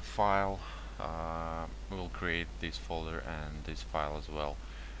kind of file. We'll create this folder and this file as well.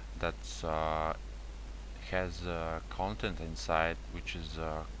 That has content inside which is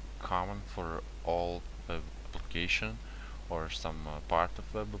common for all web application or some part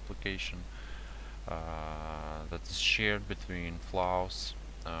of web application. That's shared between flows.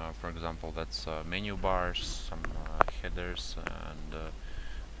 For example, that's menu bars, some headers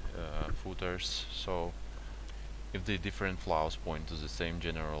and footers. So if the different flows point to the same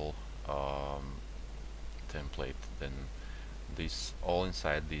general template, then this all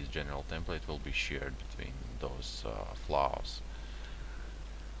inside this general template will be shared between those flows.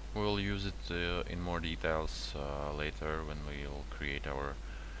 We'll use it in more details later when we'll create our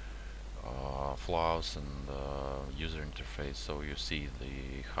flows and user interface, so you see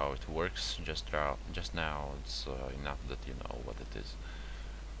how it works. Just now it's enough that you know what it is.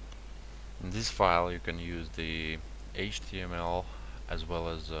 In this file you can use the HTML as well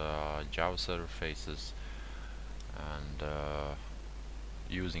as Java server faces, and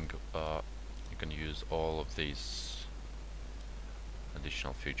you can use all of these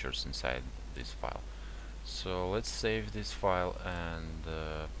additional features inside this file. So let's save this file and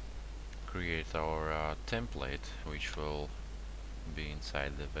create our template, which will be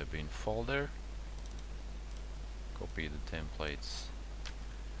inside the webin folder. Copy the templates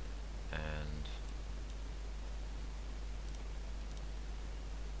and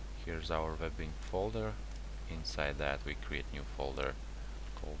here's our webin folder. Inside that we create new folder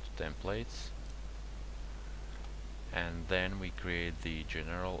called templates, and then we create the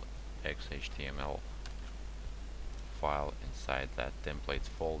general XHTML file inside that templates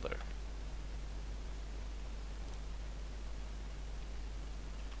folder.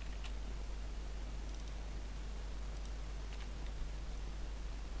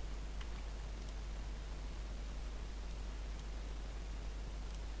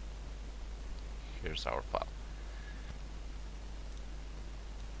 Here's our file.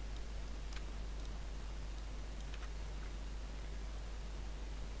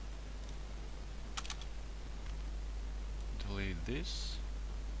 Delete this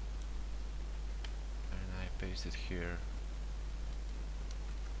and I paste it here,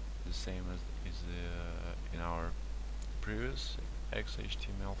 the same as is in our previous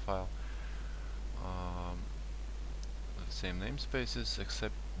XHTML file. The same namespaces,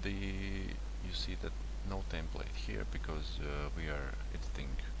 except you see that no template here because we are editing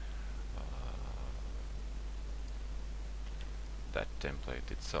that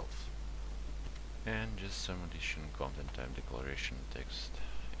template itself, and just some additional content type declaration text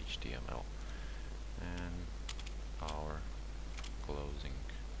HTML and our closing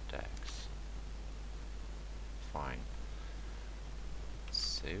tags. Fine.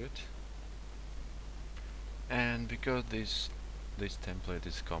 Save it. And because this template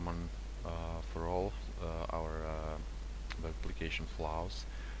is common for all our web application flows,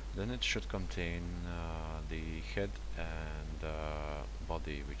 then it should contain the head and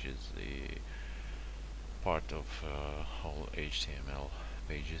body, which is the part of all HTML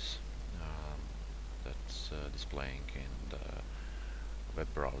pages that's displaying in the web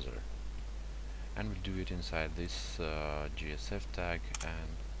browser. And we'll do it inside this GSF tag,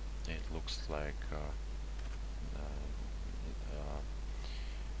 and it looks like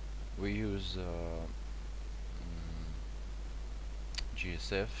we use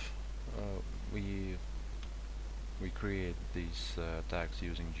GSF. We create these tags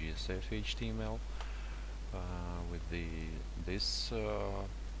using GSF HTML with this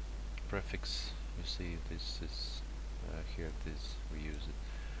prefix. You see, this is here. This we use it,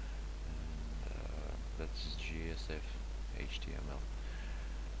 and that's GSF HTML,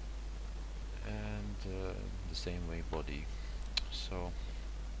 and the same way body. So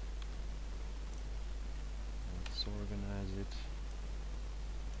let's organize it.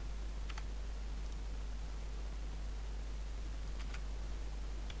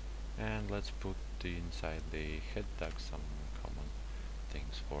 And let's put inside the head tag some common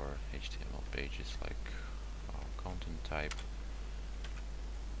things for HTML pages, like content type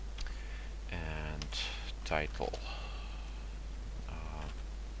and title.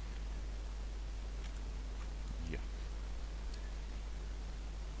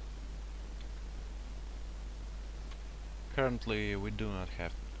 currently we do not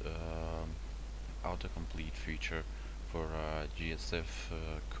have autocomplete feature for GSF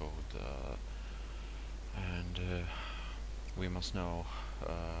code, and we must know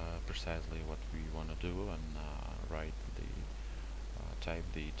precisely what we want to do and type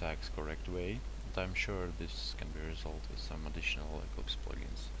the tags correct way. And I'm sure this can be resolved with some additional Eclipse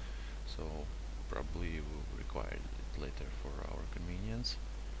plugins, so probably we'll require it later for our convenience.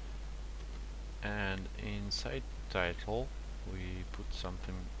 And inside title we put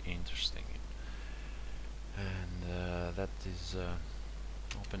something interesting in, and that is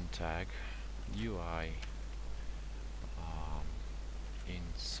open tag UI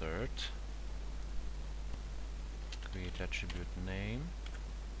insert, create attribute name,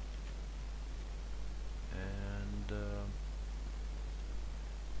 and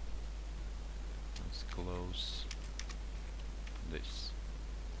let's close this.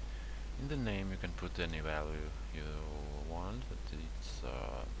 In the name you can put any value you want, but it's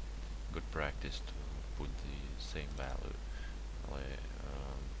good practice to put the same value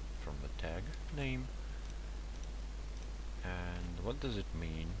from the tag name. And what does it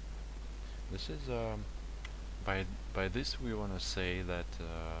mean? This is by this we want to say that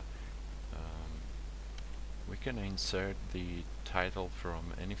we can insert the title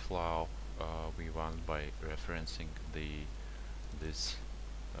from any flow we want by referencing this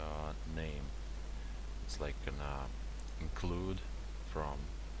name. It's like an include from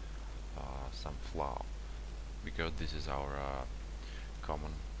some flow, because this is our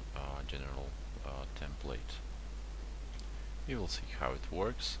common general template. You will see how it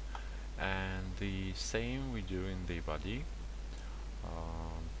works, and the same we do in the body.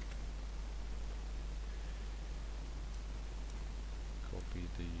 Copy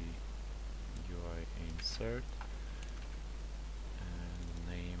the UI insert and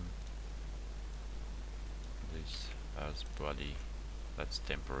name this as body. That's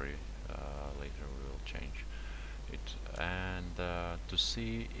temporary, later we will change it. And to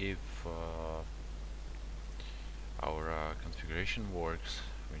see if our configuration works,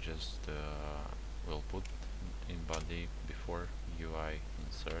 we just will put in body before UI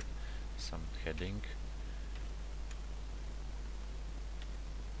insert some heading,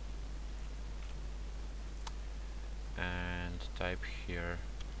 and type here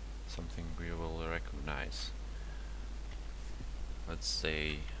something we will recognize. Let's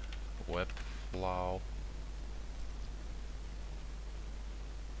say Webflow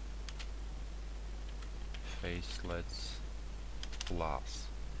facelets plus,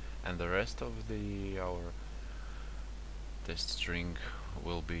 and the rest of our test string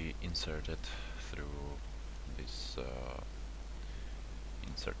will be inserted through this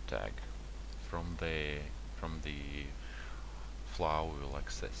insert tag from the flow we will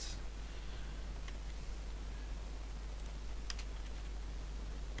access.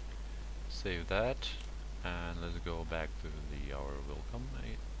 Save that, and let's go back to our welcome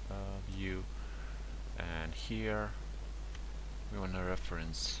view, and here we want to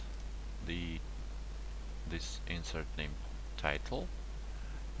reference this insert name title,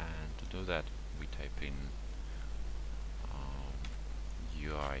 and to do that we type in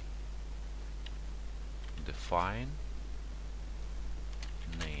UI define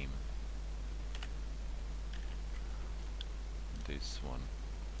name, this one,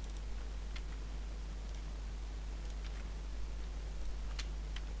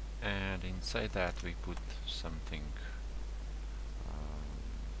 and inside that we put something,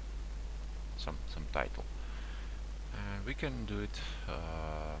 some title. And we can do it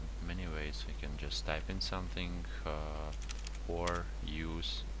many ways. We can just type in something or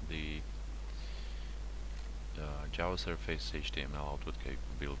use the Java Surface HTML output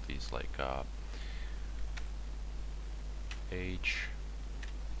capabilities like H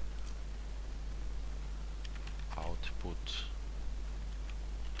output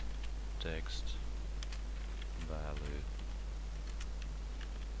text value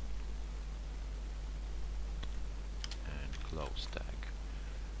and close tag,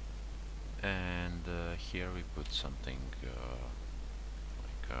 and here we put something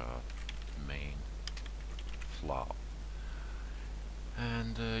like main flow,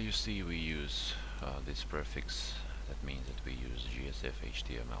 and you see we use this prefix. That means that we use GSF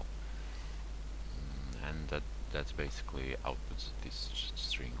HTML, and that's basically outputs this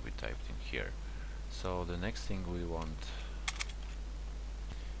string we typed in here. So the next thing we want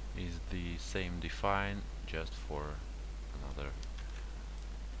is the same define, just for another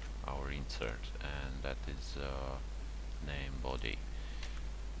our insert, and that is name body.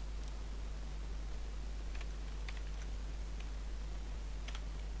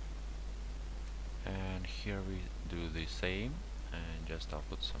 And here we do the same, and just I'll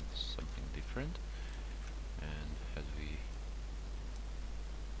put something different. And as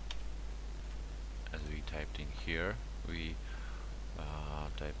we typed in here, we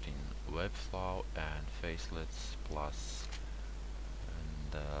typed in Webflow and facelets plus,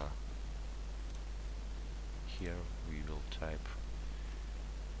 and here we will type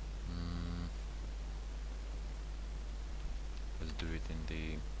let's do it in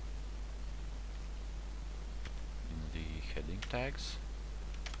the heading tags.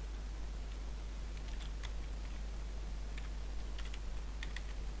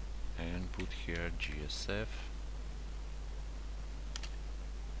 And put here GSF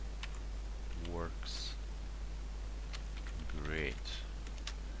works great,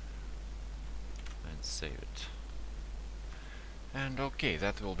 and save it. And okay,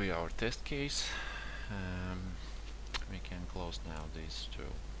 that will be our test case. We can close now these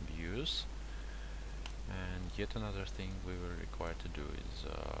two views, and yet another thing we were required to do is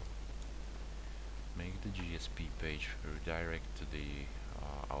make the GSP page redirect to the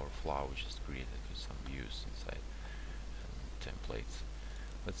our flow, which is created with some views inside and templates.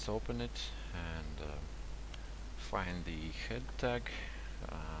 Let's open it and find the head tag,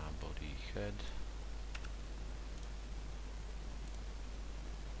 body head,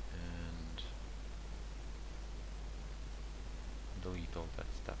 and delete all that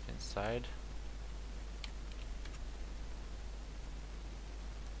stuff inside.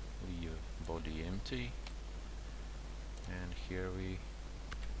 Leave body empty, and here we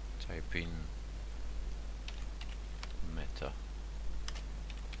type in meta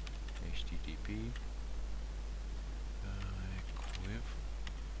http equiv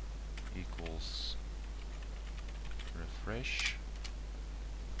equals refresh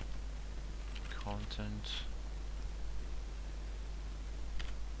content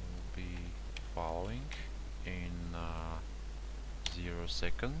will be following in 0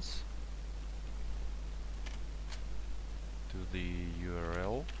 seconds to the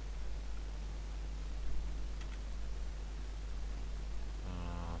URL.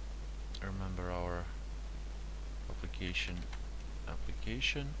 Remember our application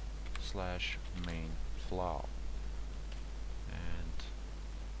slash main flow, and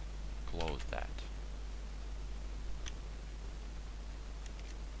close that.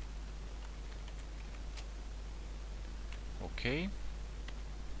 Okay,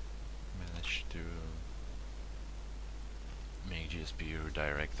 managed to make GSP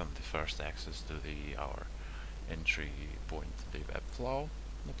redirect on the first access to our entry point, the Webflow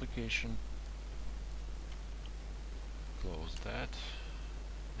application. Close that,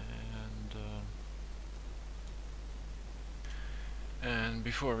 and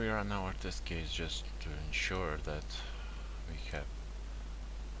before we run our test case, just to ensure that we have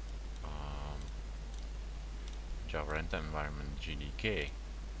Java runtime environment JDK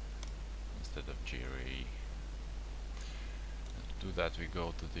instead of JRE. To do that, we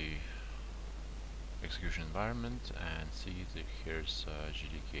go to the execution environment and see that here's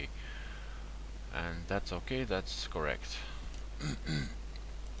JDK, and that's okay, that's correct.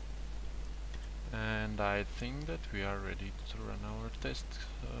 And I think that we are ready to run our test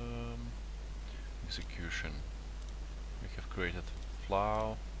execution. We have created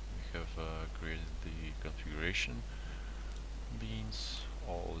flow, we have created the configuration beans,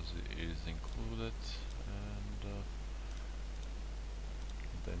 all is included, and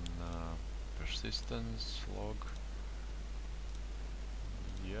then persistence log,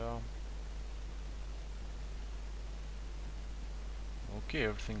 yeah. Okay,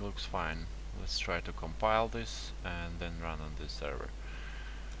 everything looks fine. Let's try to compile this and then run on this server.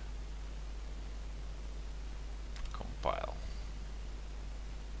 Compile.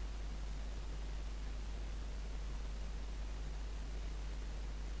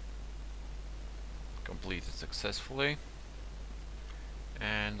 Completed successfully.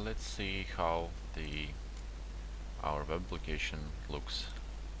 And let's see how our web application looks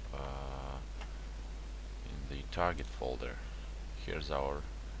in the target folder. Here's our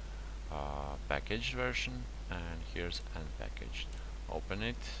packaged version, and here's unpackaged. Open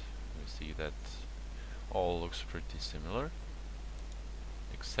it, we see that all looks pretty similar,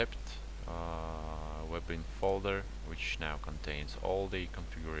 except webin folder, which now contains all the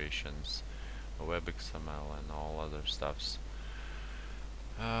configurations, web XML and all other stuffs,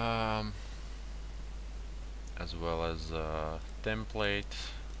 as well as template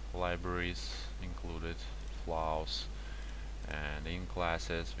libraries included, flows, and in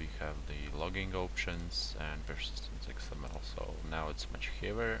classes we have the logging options and persistence XML. So now it's much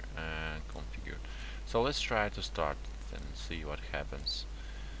heavier and configured. So let's try to start and see what happens.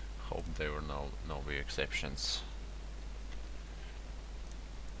 Hope there were no big exceptions.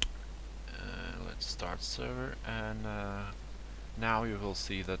 Let's start server, and now you will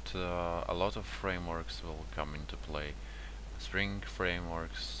see that a lot of frameworks will come into play. Spring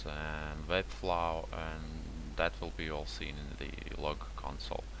frameworks and Webflow, and that will be all seen in the log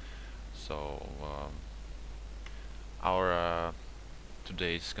console. So our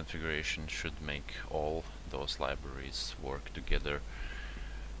today's configuration should make all those libraries work together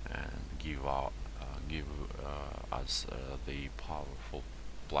and give us the powerful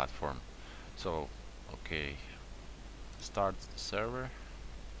platform. So okay, start the server,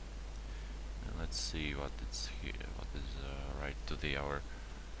 and let's see what it's here. What is right to the our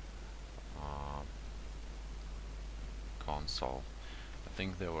console. I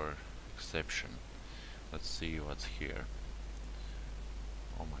think there were exception. Let's see what's here.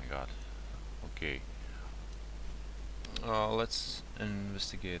 Oh my god. Okay. Let's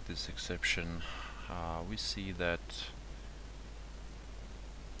investigate this exception. We see that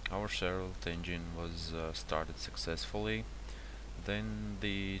our servlet engine was started successfully. Then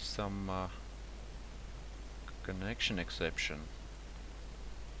some connection exception,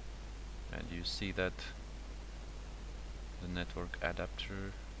 and you see that the network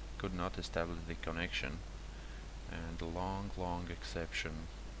adapter could not establish the connection, and a long exception.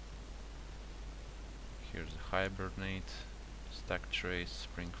 Here's the hibernate, stack trace,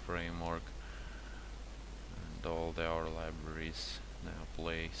 spring framework, and all our libraries now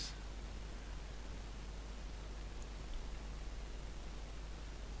place.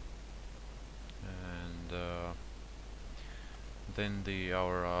 And then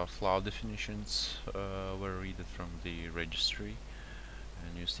our flow definitions were read from the registry,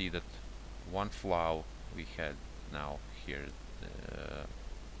 and you see that one flow we had now here.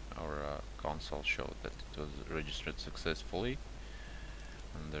 Our console showed that it was registered successfully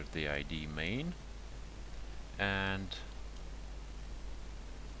under the ID main, and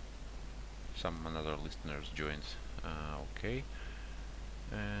some another listeners joined. Okay,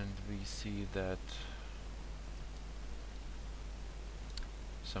 and we see that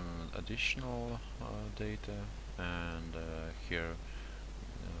some additional data, and here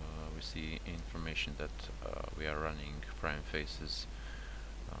we see information that we are running prime faces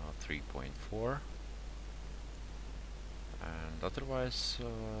 3.4, and otherwise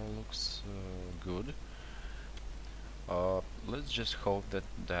looks good. Let's just hope that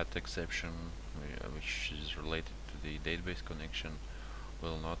that exception, which is related to the database connection,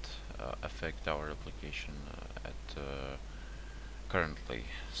 will not affect our application at currently.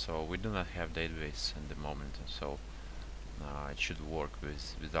 So we do not have database in the moment, so it should work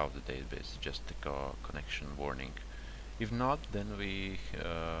without the database, just the connection warning. If not, then we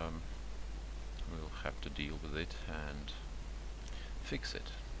will have to deal with it and fix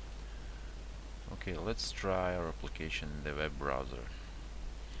it. Okay, let's try our application in the web browser.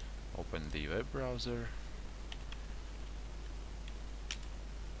 Open the web browser.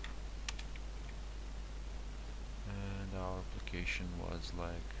 And our application was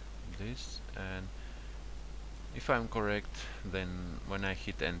like this, and if I'm correct, then when I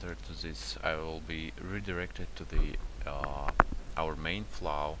hit enter to this, I will be redirected to the our main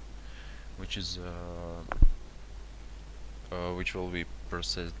flow, which is which will be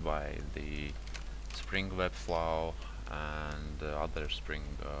processed by the Spring Webflow and other Spring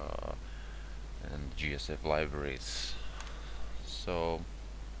and GSF libraries. So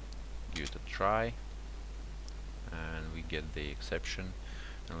give it a try, and we get the exception.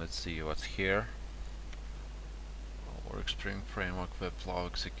 And let's see what's here. Work Spring Framework Webflow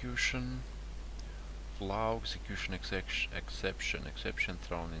execution. Flow execution exception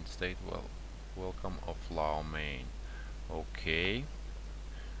thrown in state. Well, welcome of flow main. Okay.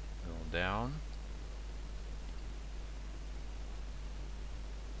 Go down.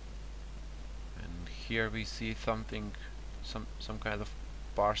 And here we see something, some kind of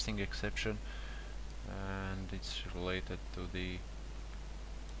parsing exception, and it's related to the.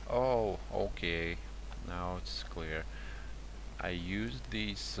 Oh, okay. Now it's clear. I used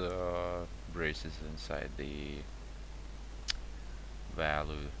these braces inside the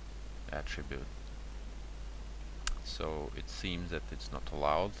value attribute, so it seems that it's not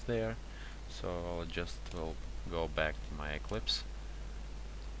allowed there. So I'll just will go back to my Eclipse,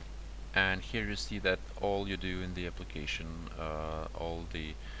 and here you see that all you do in the application, all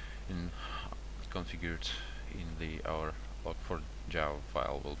the configured in the our log4j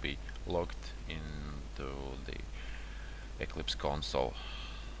file will be logged into the Eclipse console.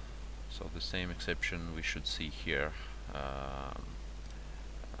 So the same exception we should see here.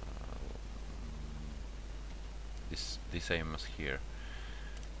 The same as here.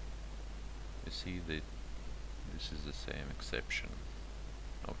 you see that this is the same exception.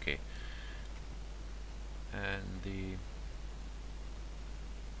 Okay, and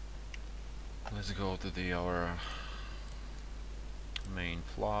let's go to our main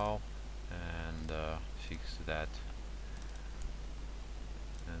flow and fix that.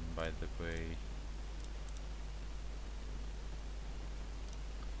 And by the way,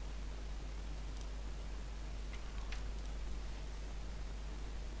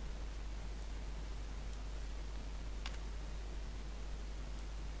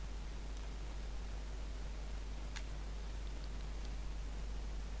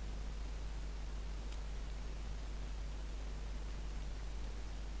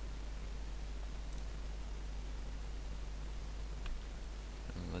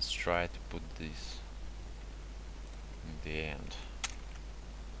 let's try to put this in the end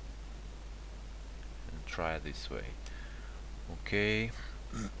and try this way. Okay,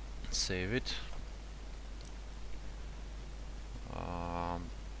 save it.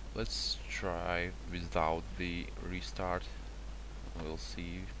 Let's try without the restart. We'll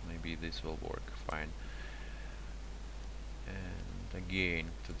see, maybe this will work fine. And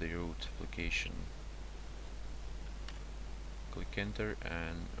again to the root application, click enter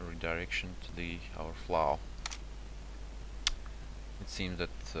and redirection to our flow. It seems that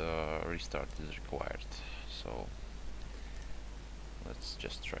restart is required, so let's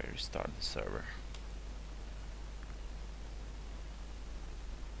just try restart the server.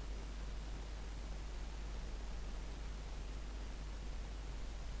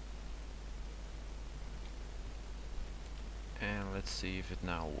 And let's see if it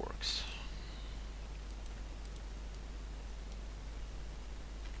now works.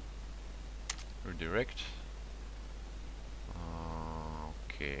 Redirect.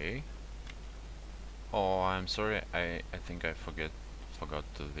 Okay. Oh, I'm sorry. I think I forgot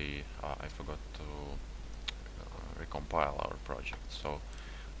to recompile our project. So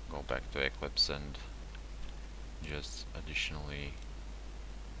go back to Eclipse and just additionally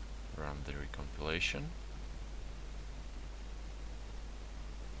run the recompilation.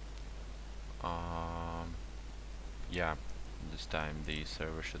 Yeah, this time the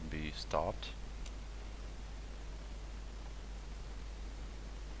server should be stopped.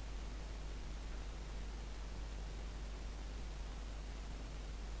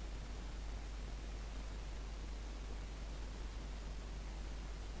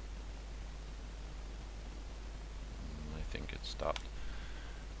 I think it stopped.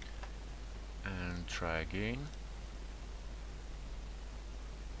 And try again.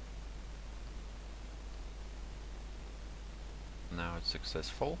 Now it's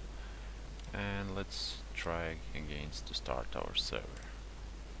successful, and let's try again to start our server.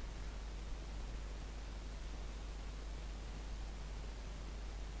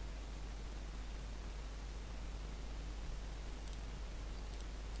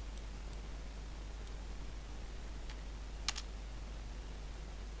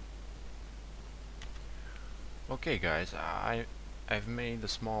 Okay guys, I've made a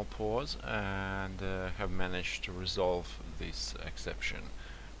small pause and have managed to resolve this exception,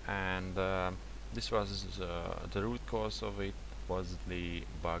 and this was the root cause of it was the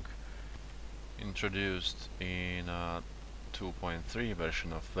bug introduced in 2.3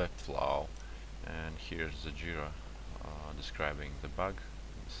 version of Webflow, and here's the Jira describing the bug,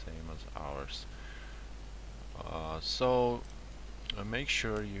 the same as ours. So make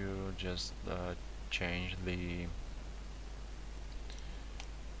sure you just change the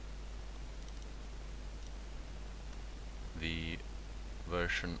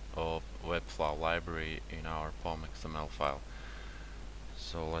version of Webflow library in our POM XML file.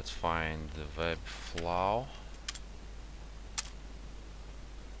 So let's find the Webflow,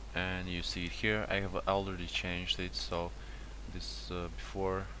 and you see it here. I have already changed it, so this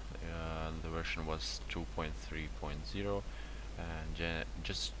before the version was 2.3.0, and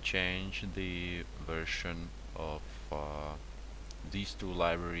just change the version of these two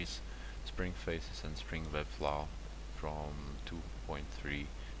libraries, Spring Faces and Spring Webflow, from 2.30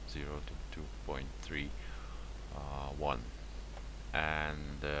 to 2.31,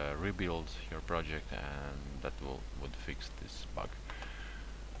 and rebuild your project, and that would fix this bug.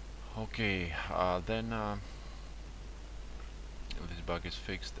 Okay, then this bug is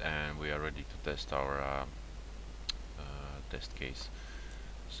fixed and we are ready to test our test case.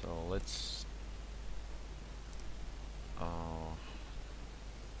 So let's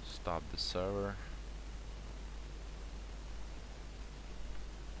stop the server.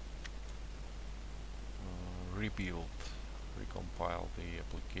 Rebuild, recompile the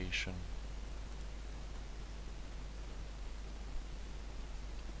application.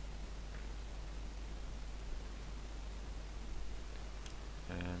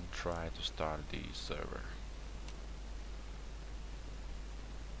 try to start the server.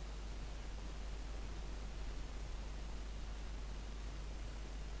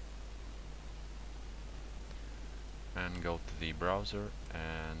 And go to the browser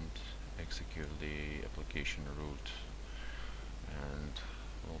and execute the application root, and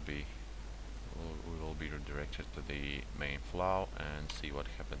we will be redirected to the main flow and see what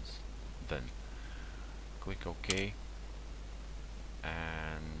happens then. Click OK,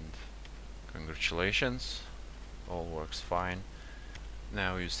 and congratulations, all works fine.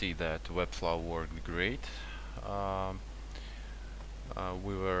 Now you see that Webflow worked great.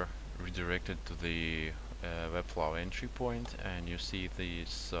 We were redirected to the Webflow entry point, and you see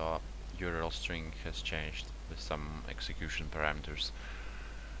this URL string has changed with some execution parameters,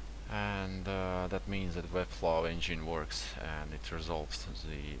 and that means that Webflow engine works and it resolves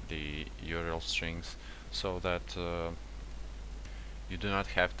the URL strings, so that you do not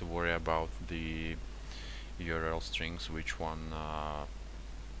have to worry about the URL strings, which one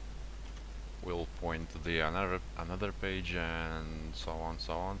will point to the another page, and so on.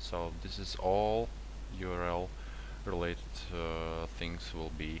 So this is all URL related things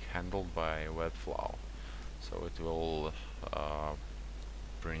will be handled by Webflow. So it will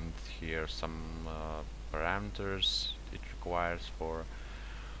print here some parameters it requires for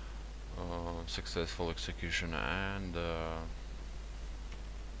successful execution, and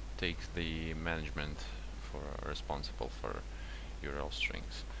takes the management responsible for URL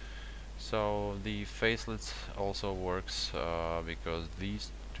strings. So the facelets also works because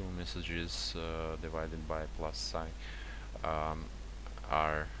these two messages divided by plus sign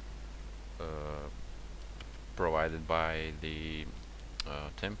are provided by the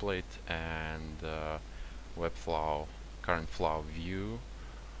template and Webflow current flow view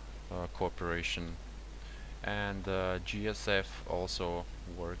cooperation, and GSF also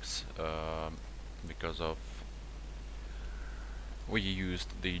works because of we used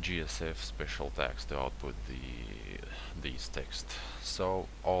the GSF special tags to output these text. So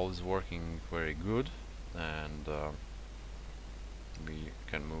all is working very good, and we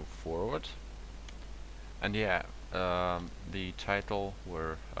can move forward. And yeah, the title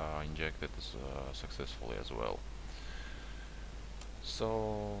were injected successfully as well.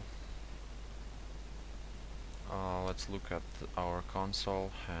 So let's look at our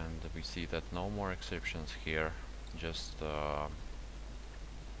console, and we see that no more exceptions here, just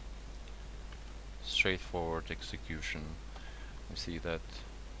straightforward execution. We see that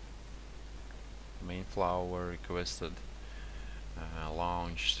main flow were requested,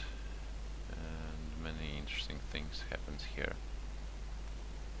 launched, and many interesting things happens here.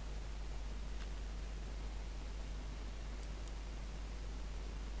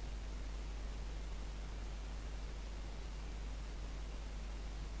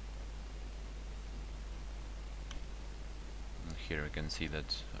 And here we can see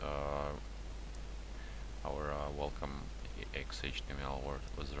that our welcome XHTML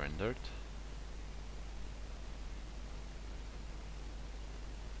was rendered.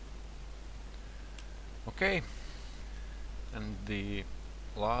 Okay, and the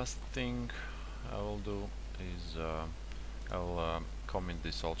last thing I will do is I'll comment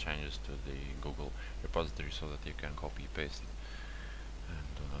these all changes to the Google repository so that you can copy paste it and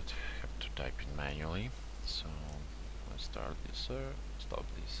do not have to type it manually. So let's start this stop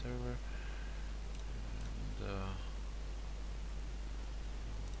this server, and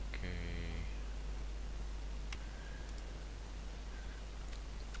okay,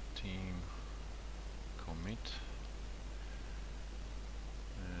 team commit,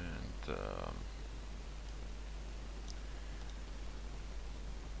 and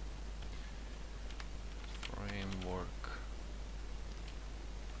framework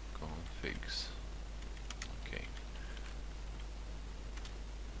configs. Okay,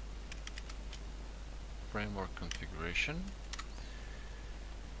 framework configuration,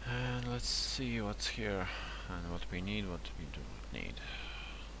 and let's see what's here and what we need, what we do not need.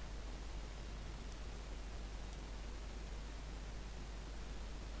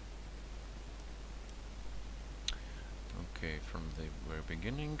 Okay, from the very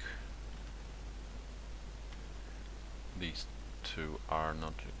beginning, these two are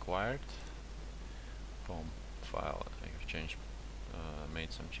not required. Home file, I've changed,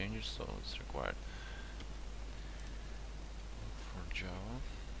 made some changes, so it's required for Java.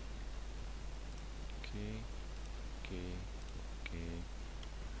 Okay, okay, okay,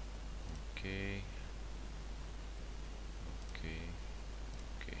 okay, okay,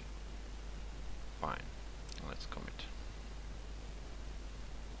 okay. Fine. Let's commit.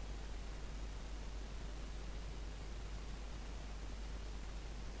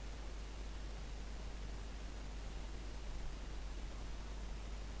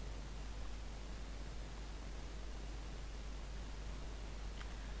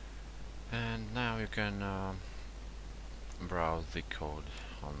 Now you can browse the code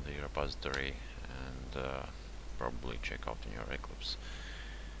on the repository and probably check out in your Eclipse.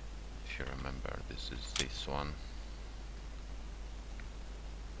 If you remember, this is this one.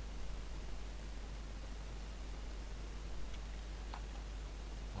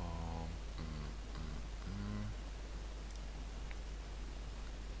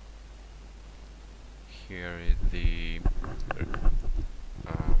 Here is the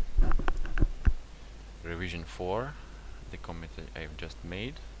revision 4, the commit I've just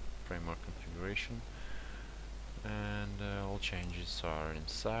made, framework configuration, and all changes are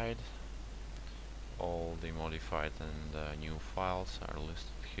inside. All the modified and new files are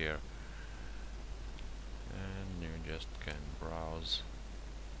listed here, and you just can browse.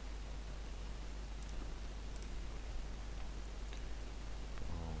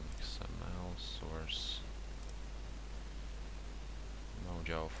 XML source, no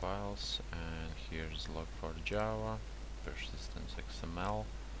Java files, and here's log for Java, persistence XML,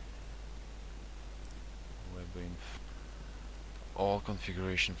 webinf, all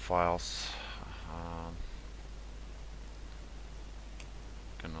configuration files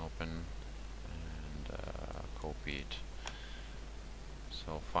can open and copy it.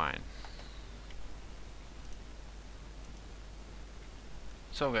 So fine.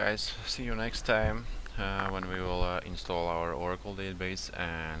 So guys, see you next time when we will install our Oracle database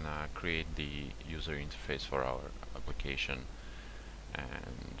and create the user interface for our application,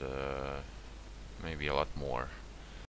 and maybe a lot more.